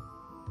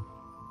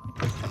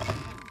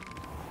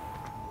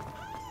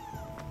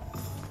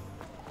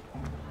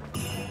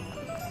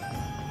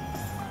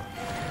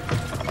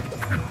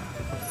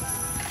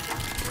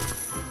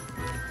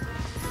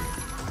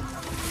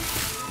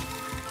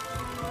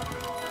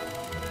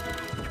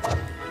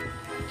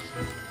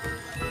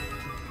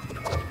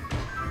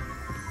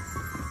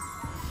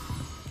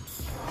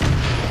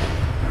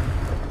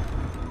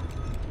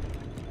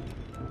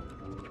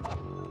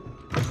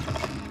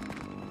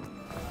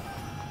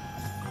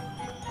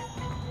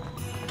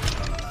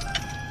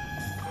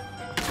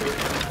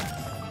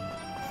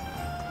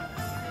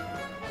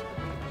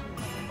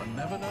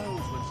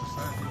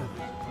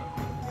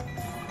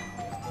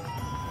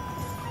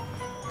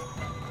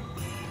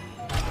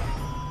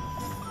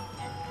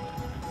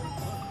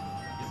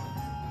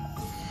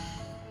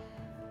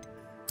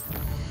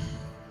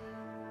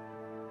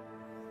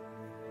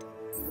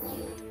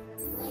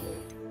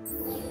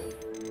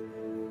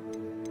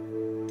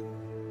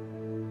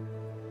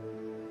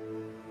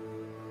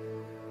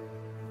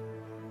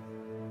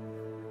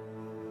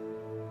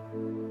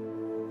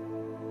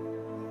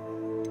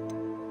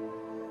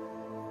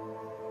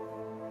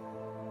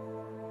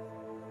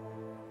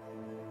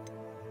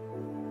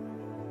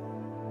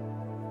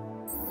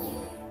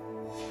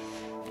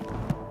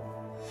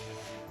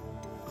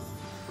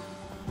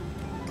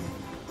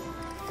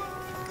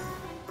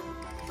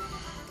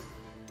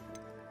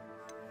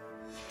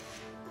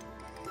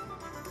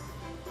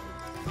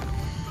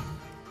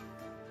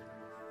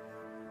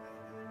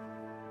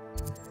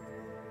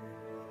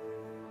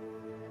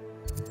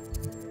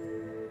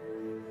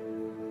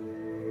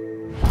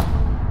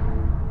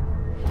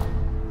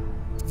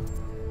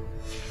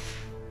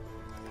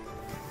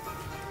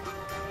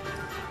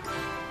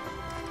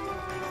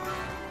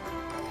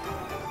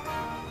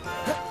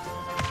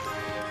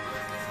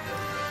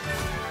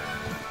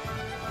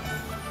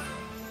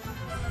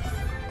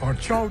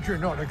 told you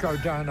not to go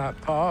down that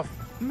path.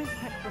 Miss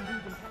Heck from reading.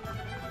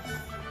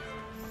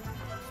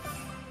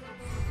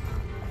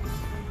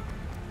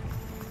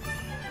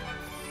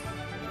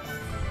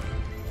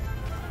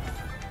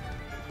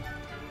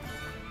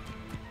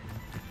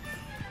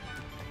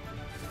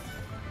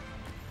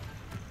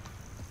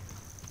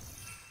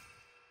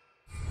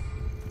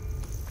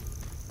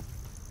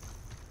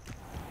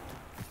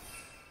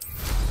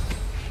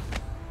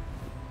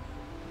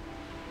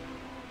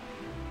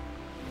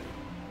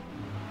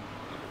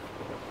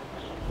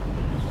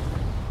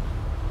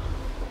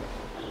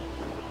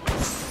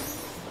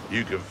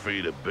 You can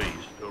feed a beast,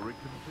 or it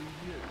can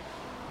feed you.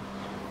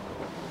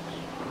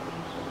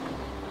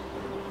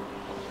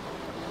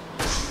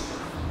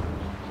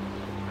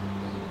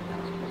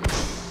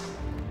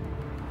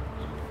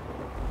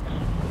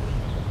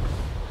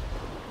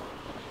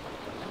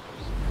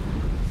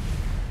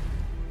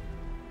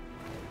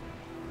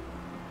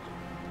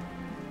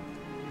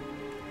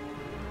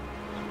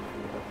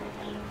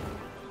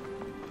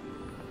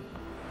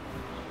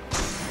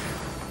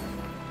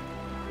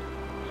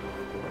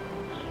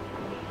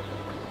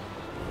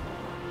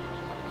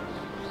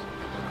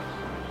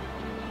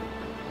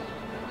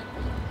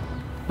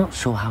 Not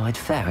sure how I'd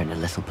fare in a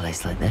little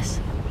place like this.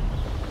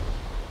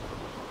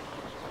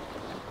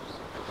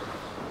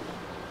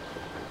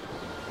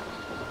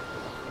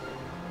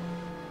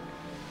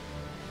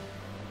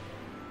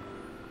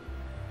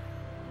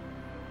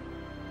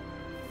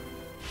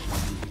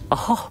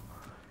 Oh,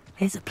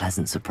 here's a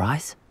pleasant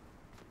surprise.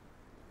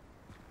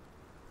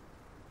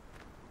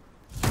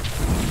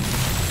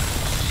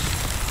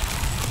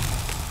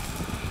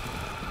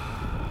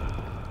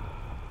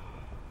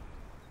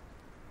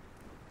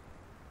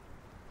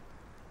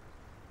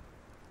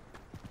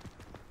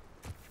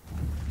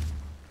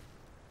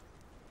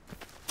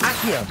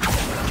 Accio!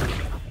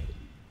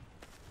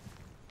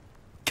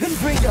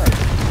 Confringo!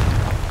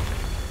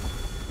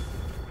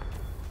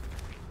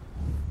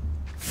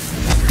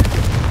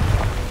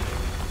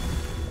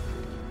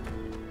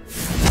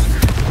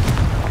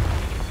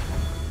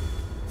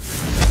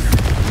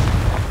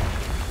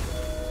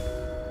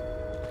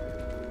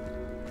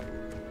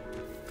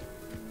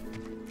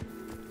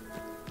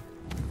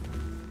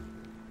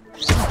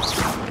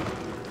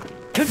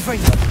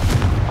 Confringo!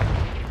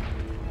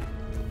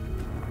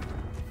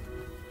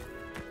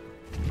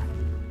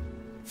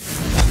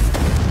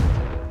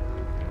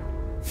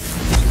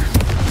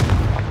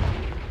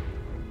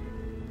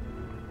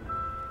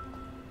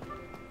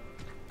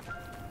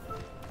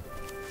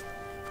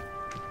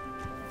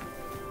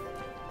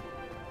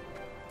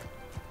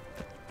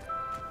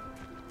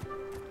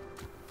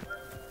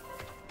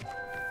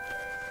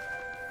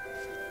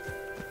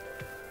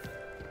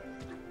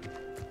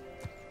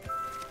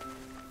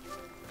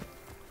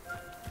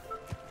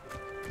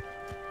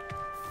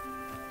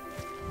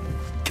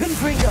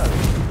 Confringo!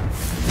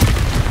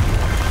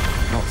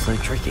 Not so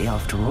tricky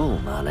after all,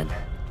 Merlin.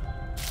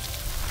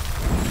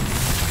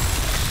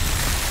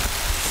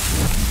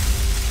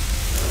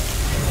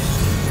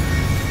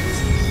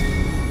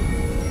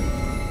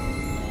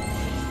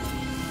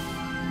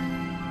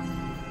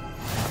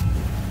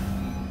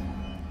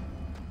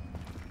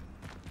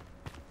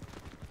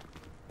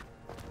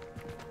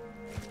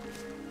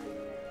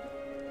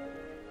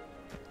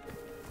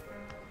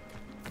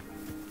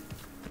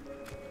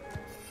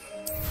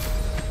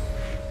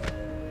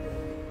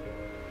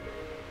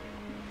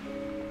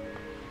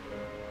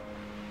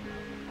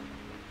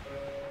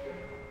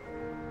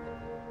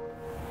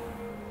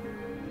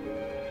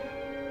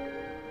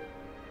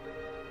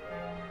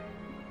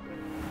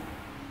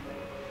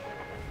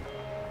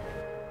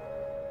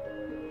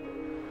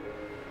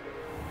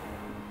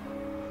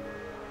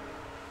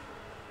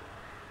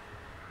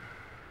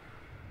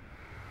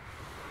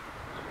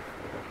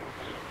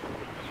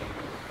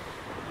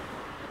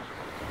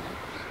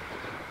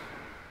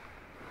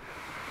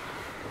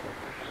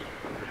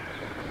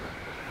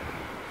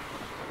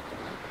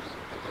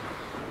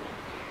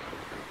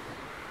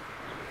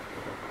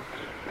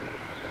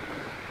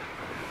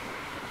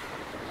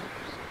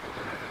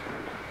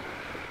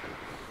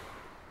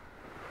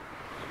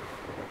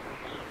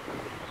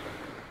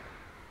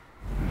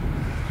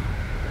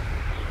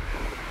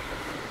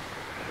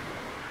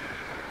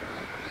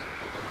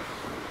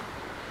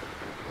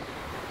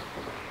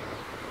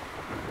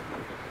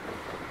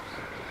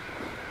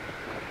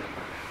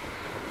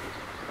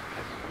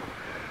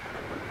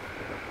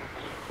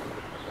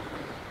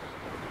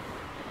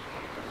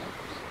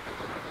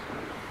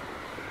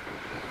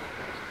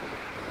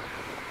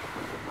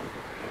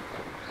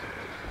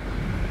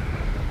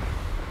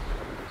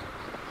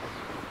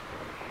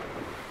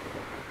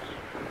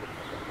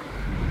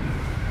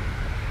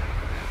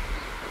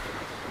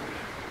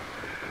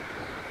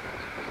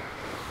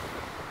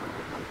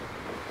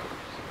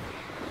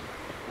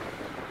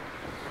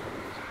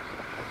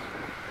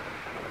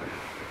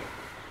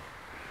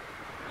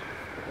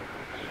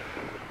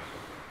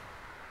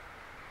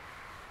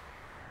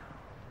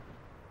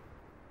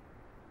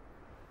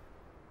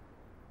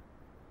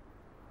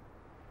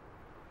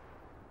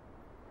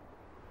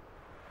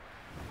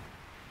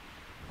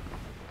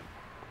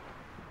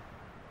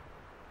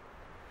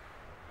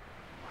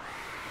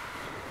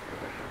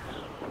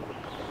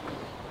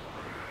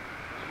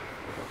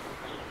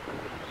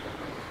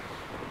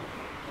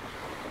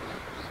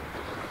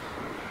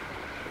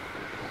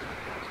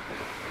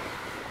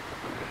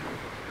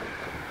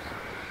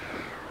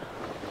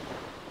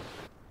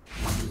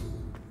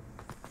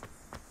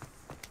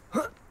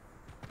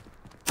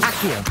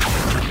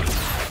 Accio.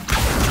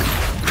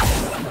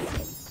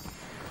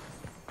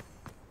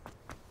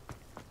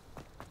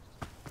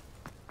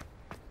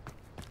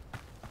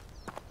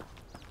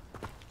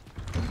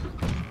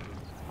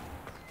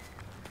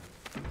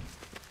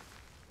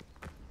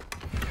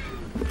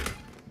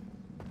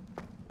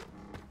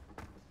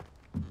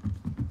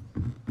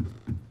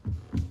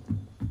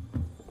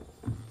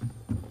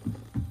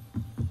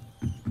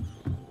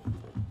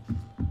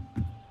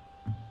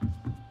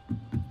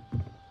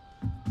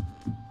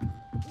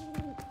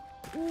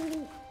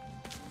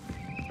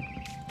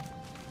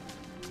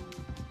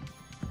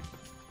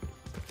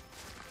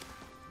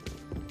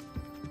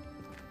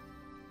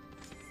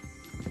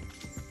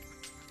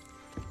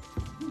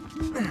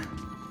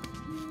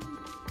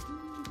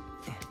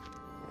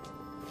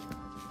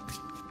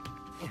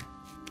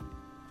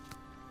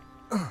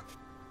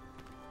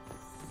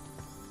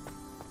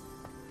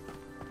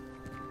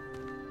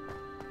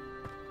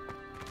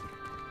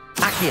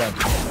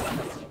 Accio.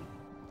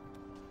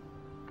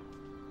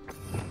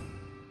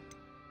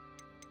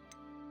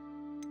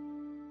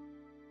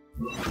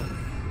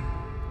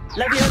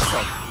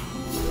 Levioso.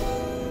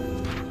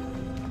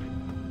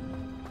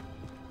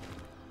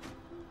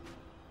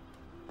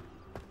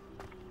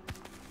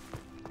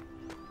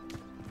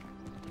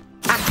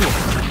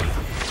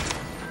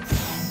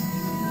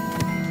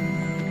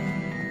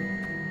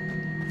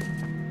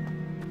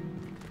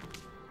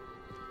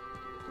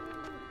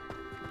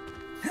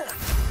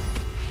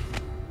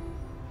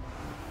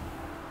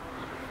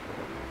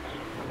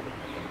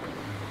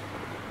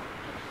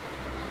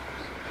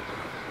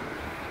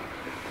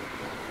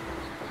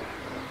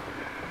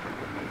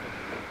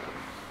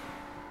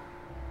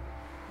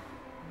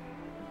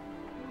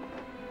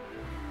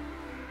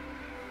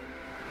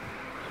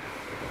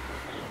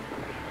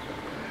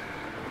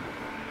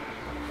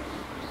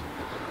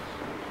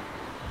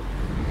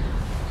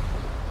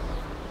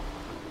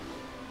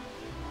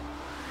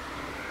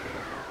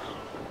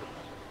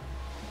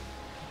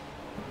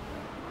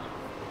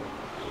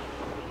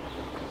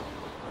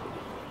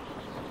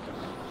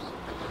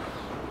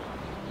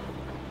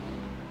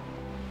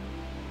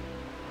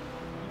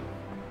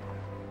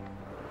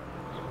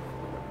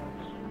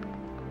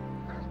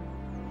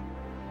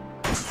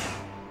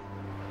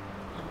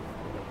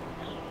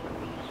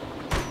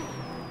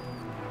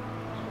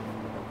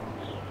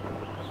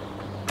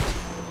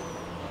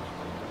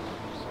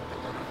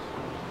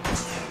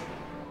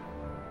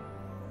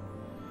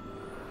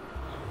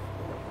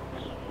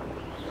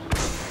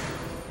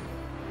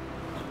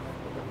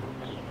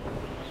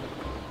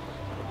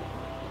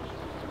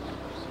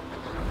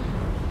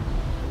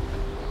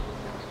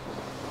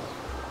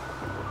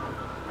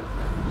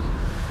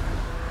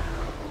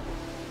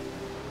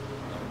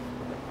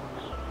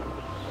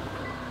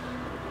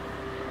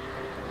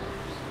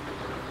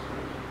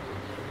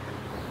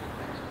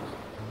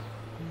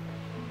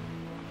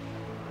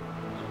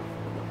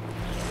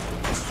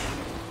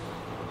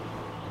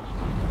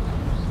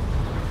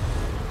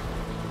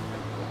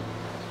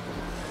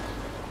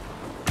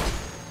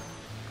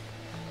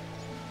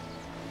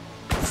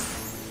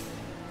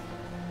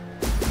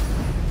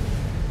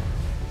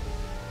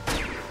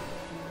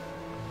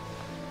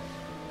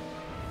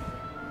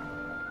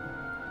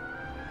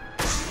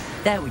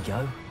 There we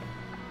go.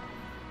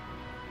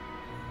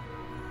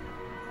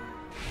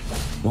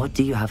 What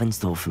do you have in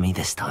store for me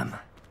this time?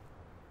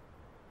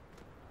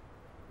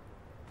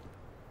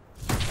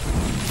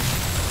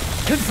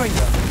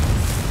 Confringo.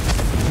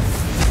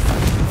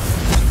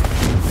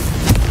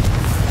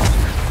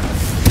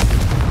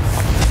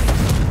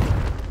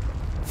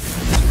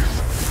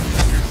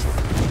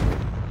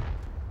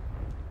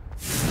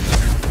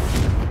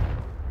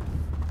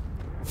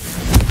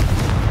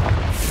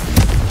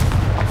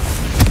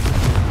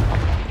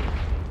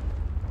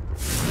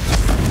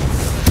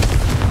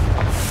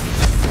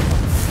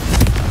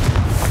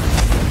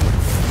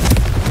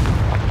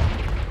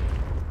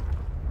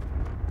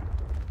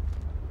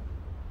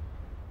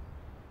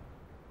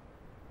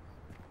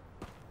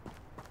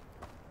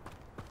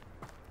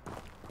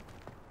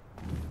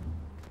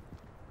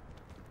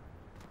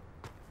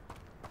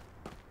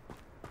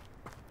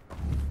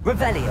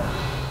 Revelio.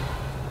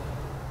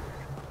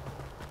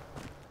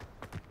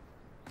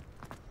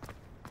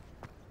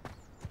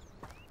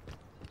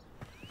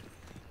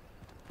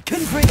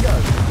 Confringo.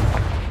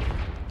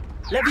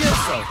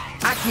 Levioso.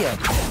 Accio.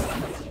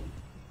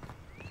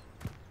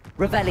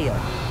 Revelio.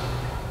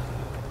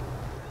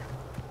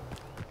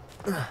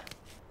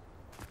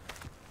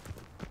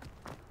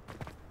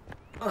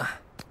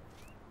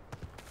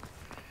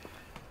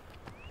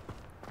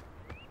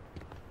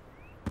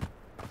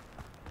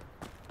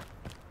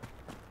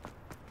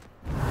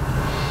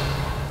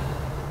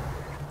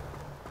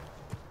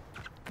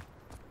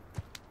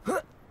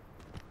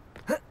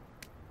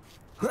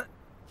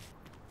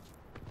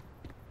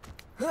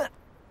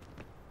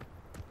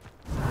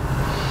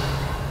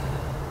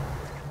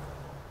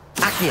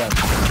 Accio.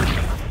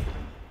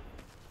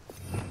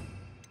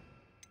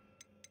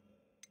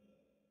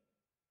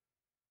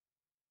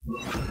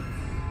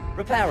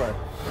 Reparo.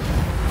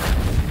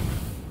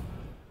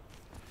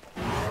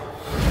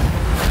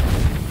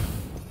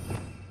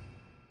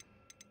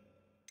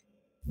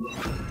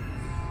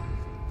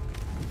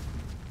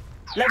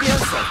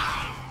 Levioso.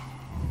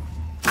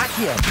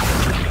 Accio.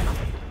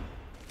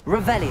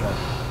 Revelio.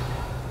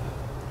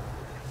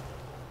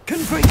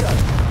 Confringo.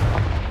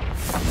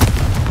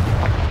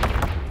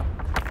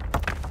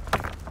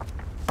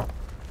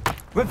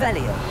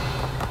 Revelio.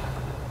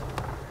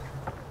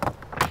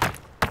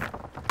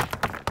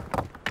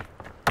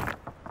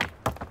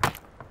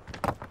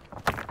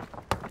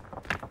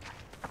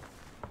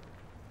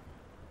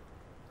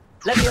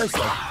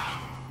 Levioso.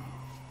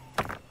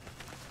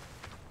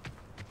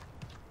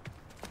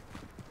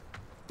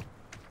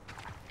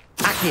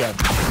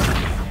 Accio.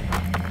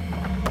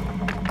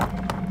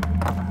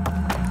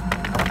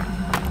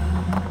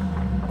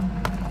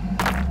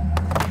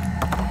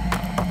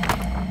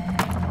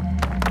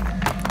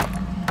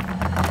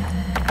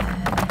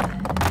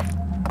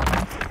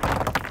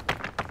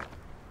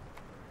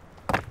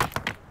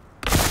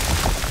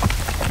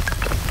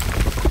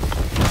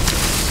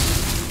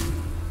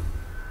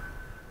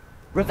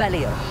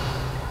 Revelio.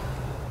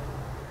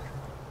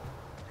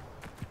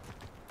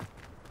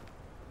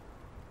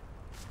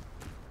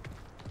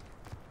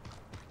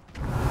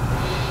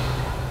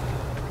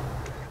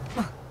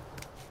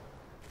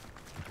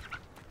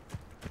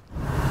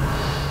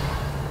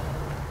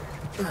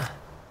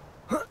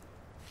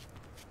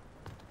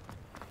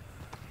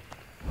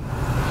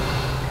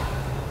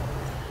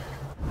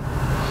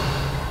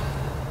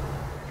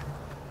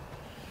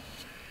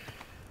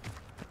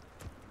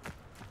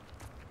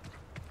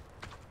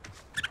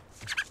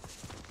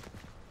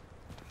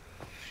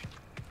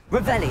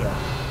 Revelio.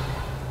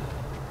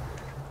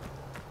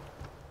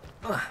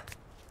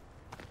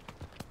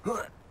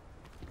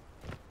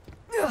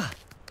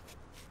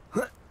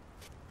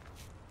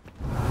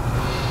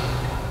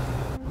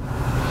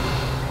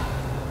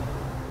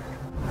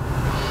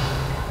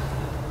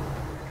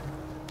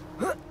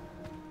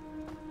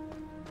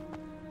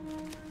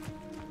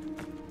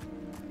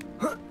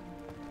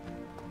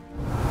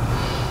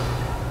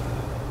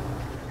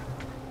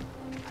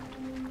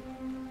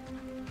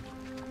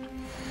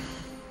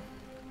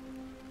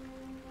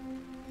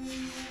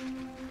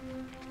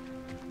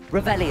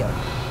 Revelio.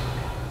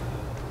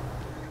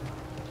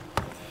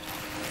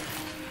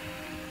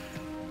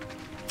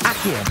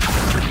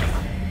 Accio.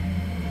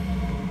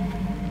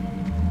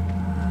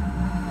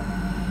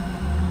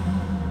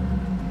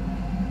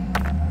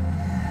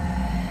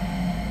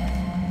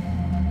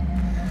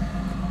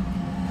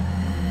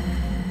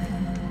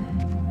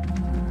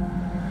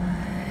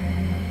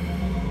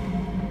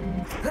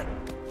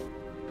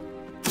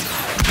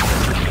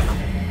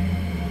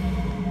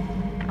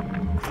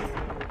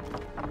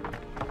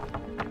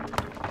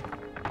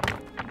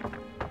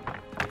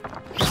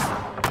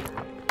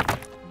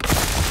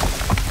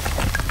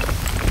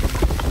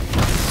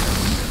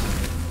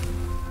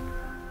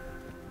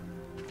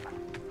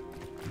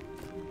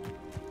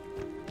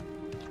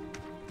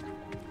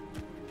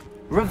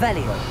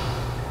 Revelio.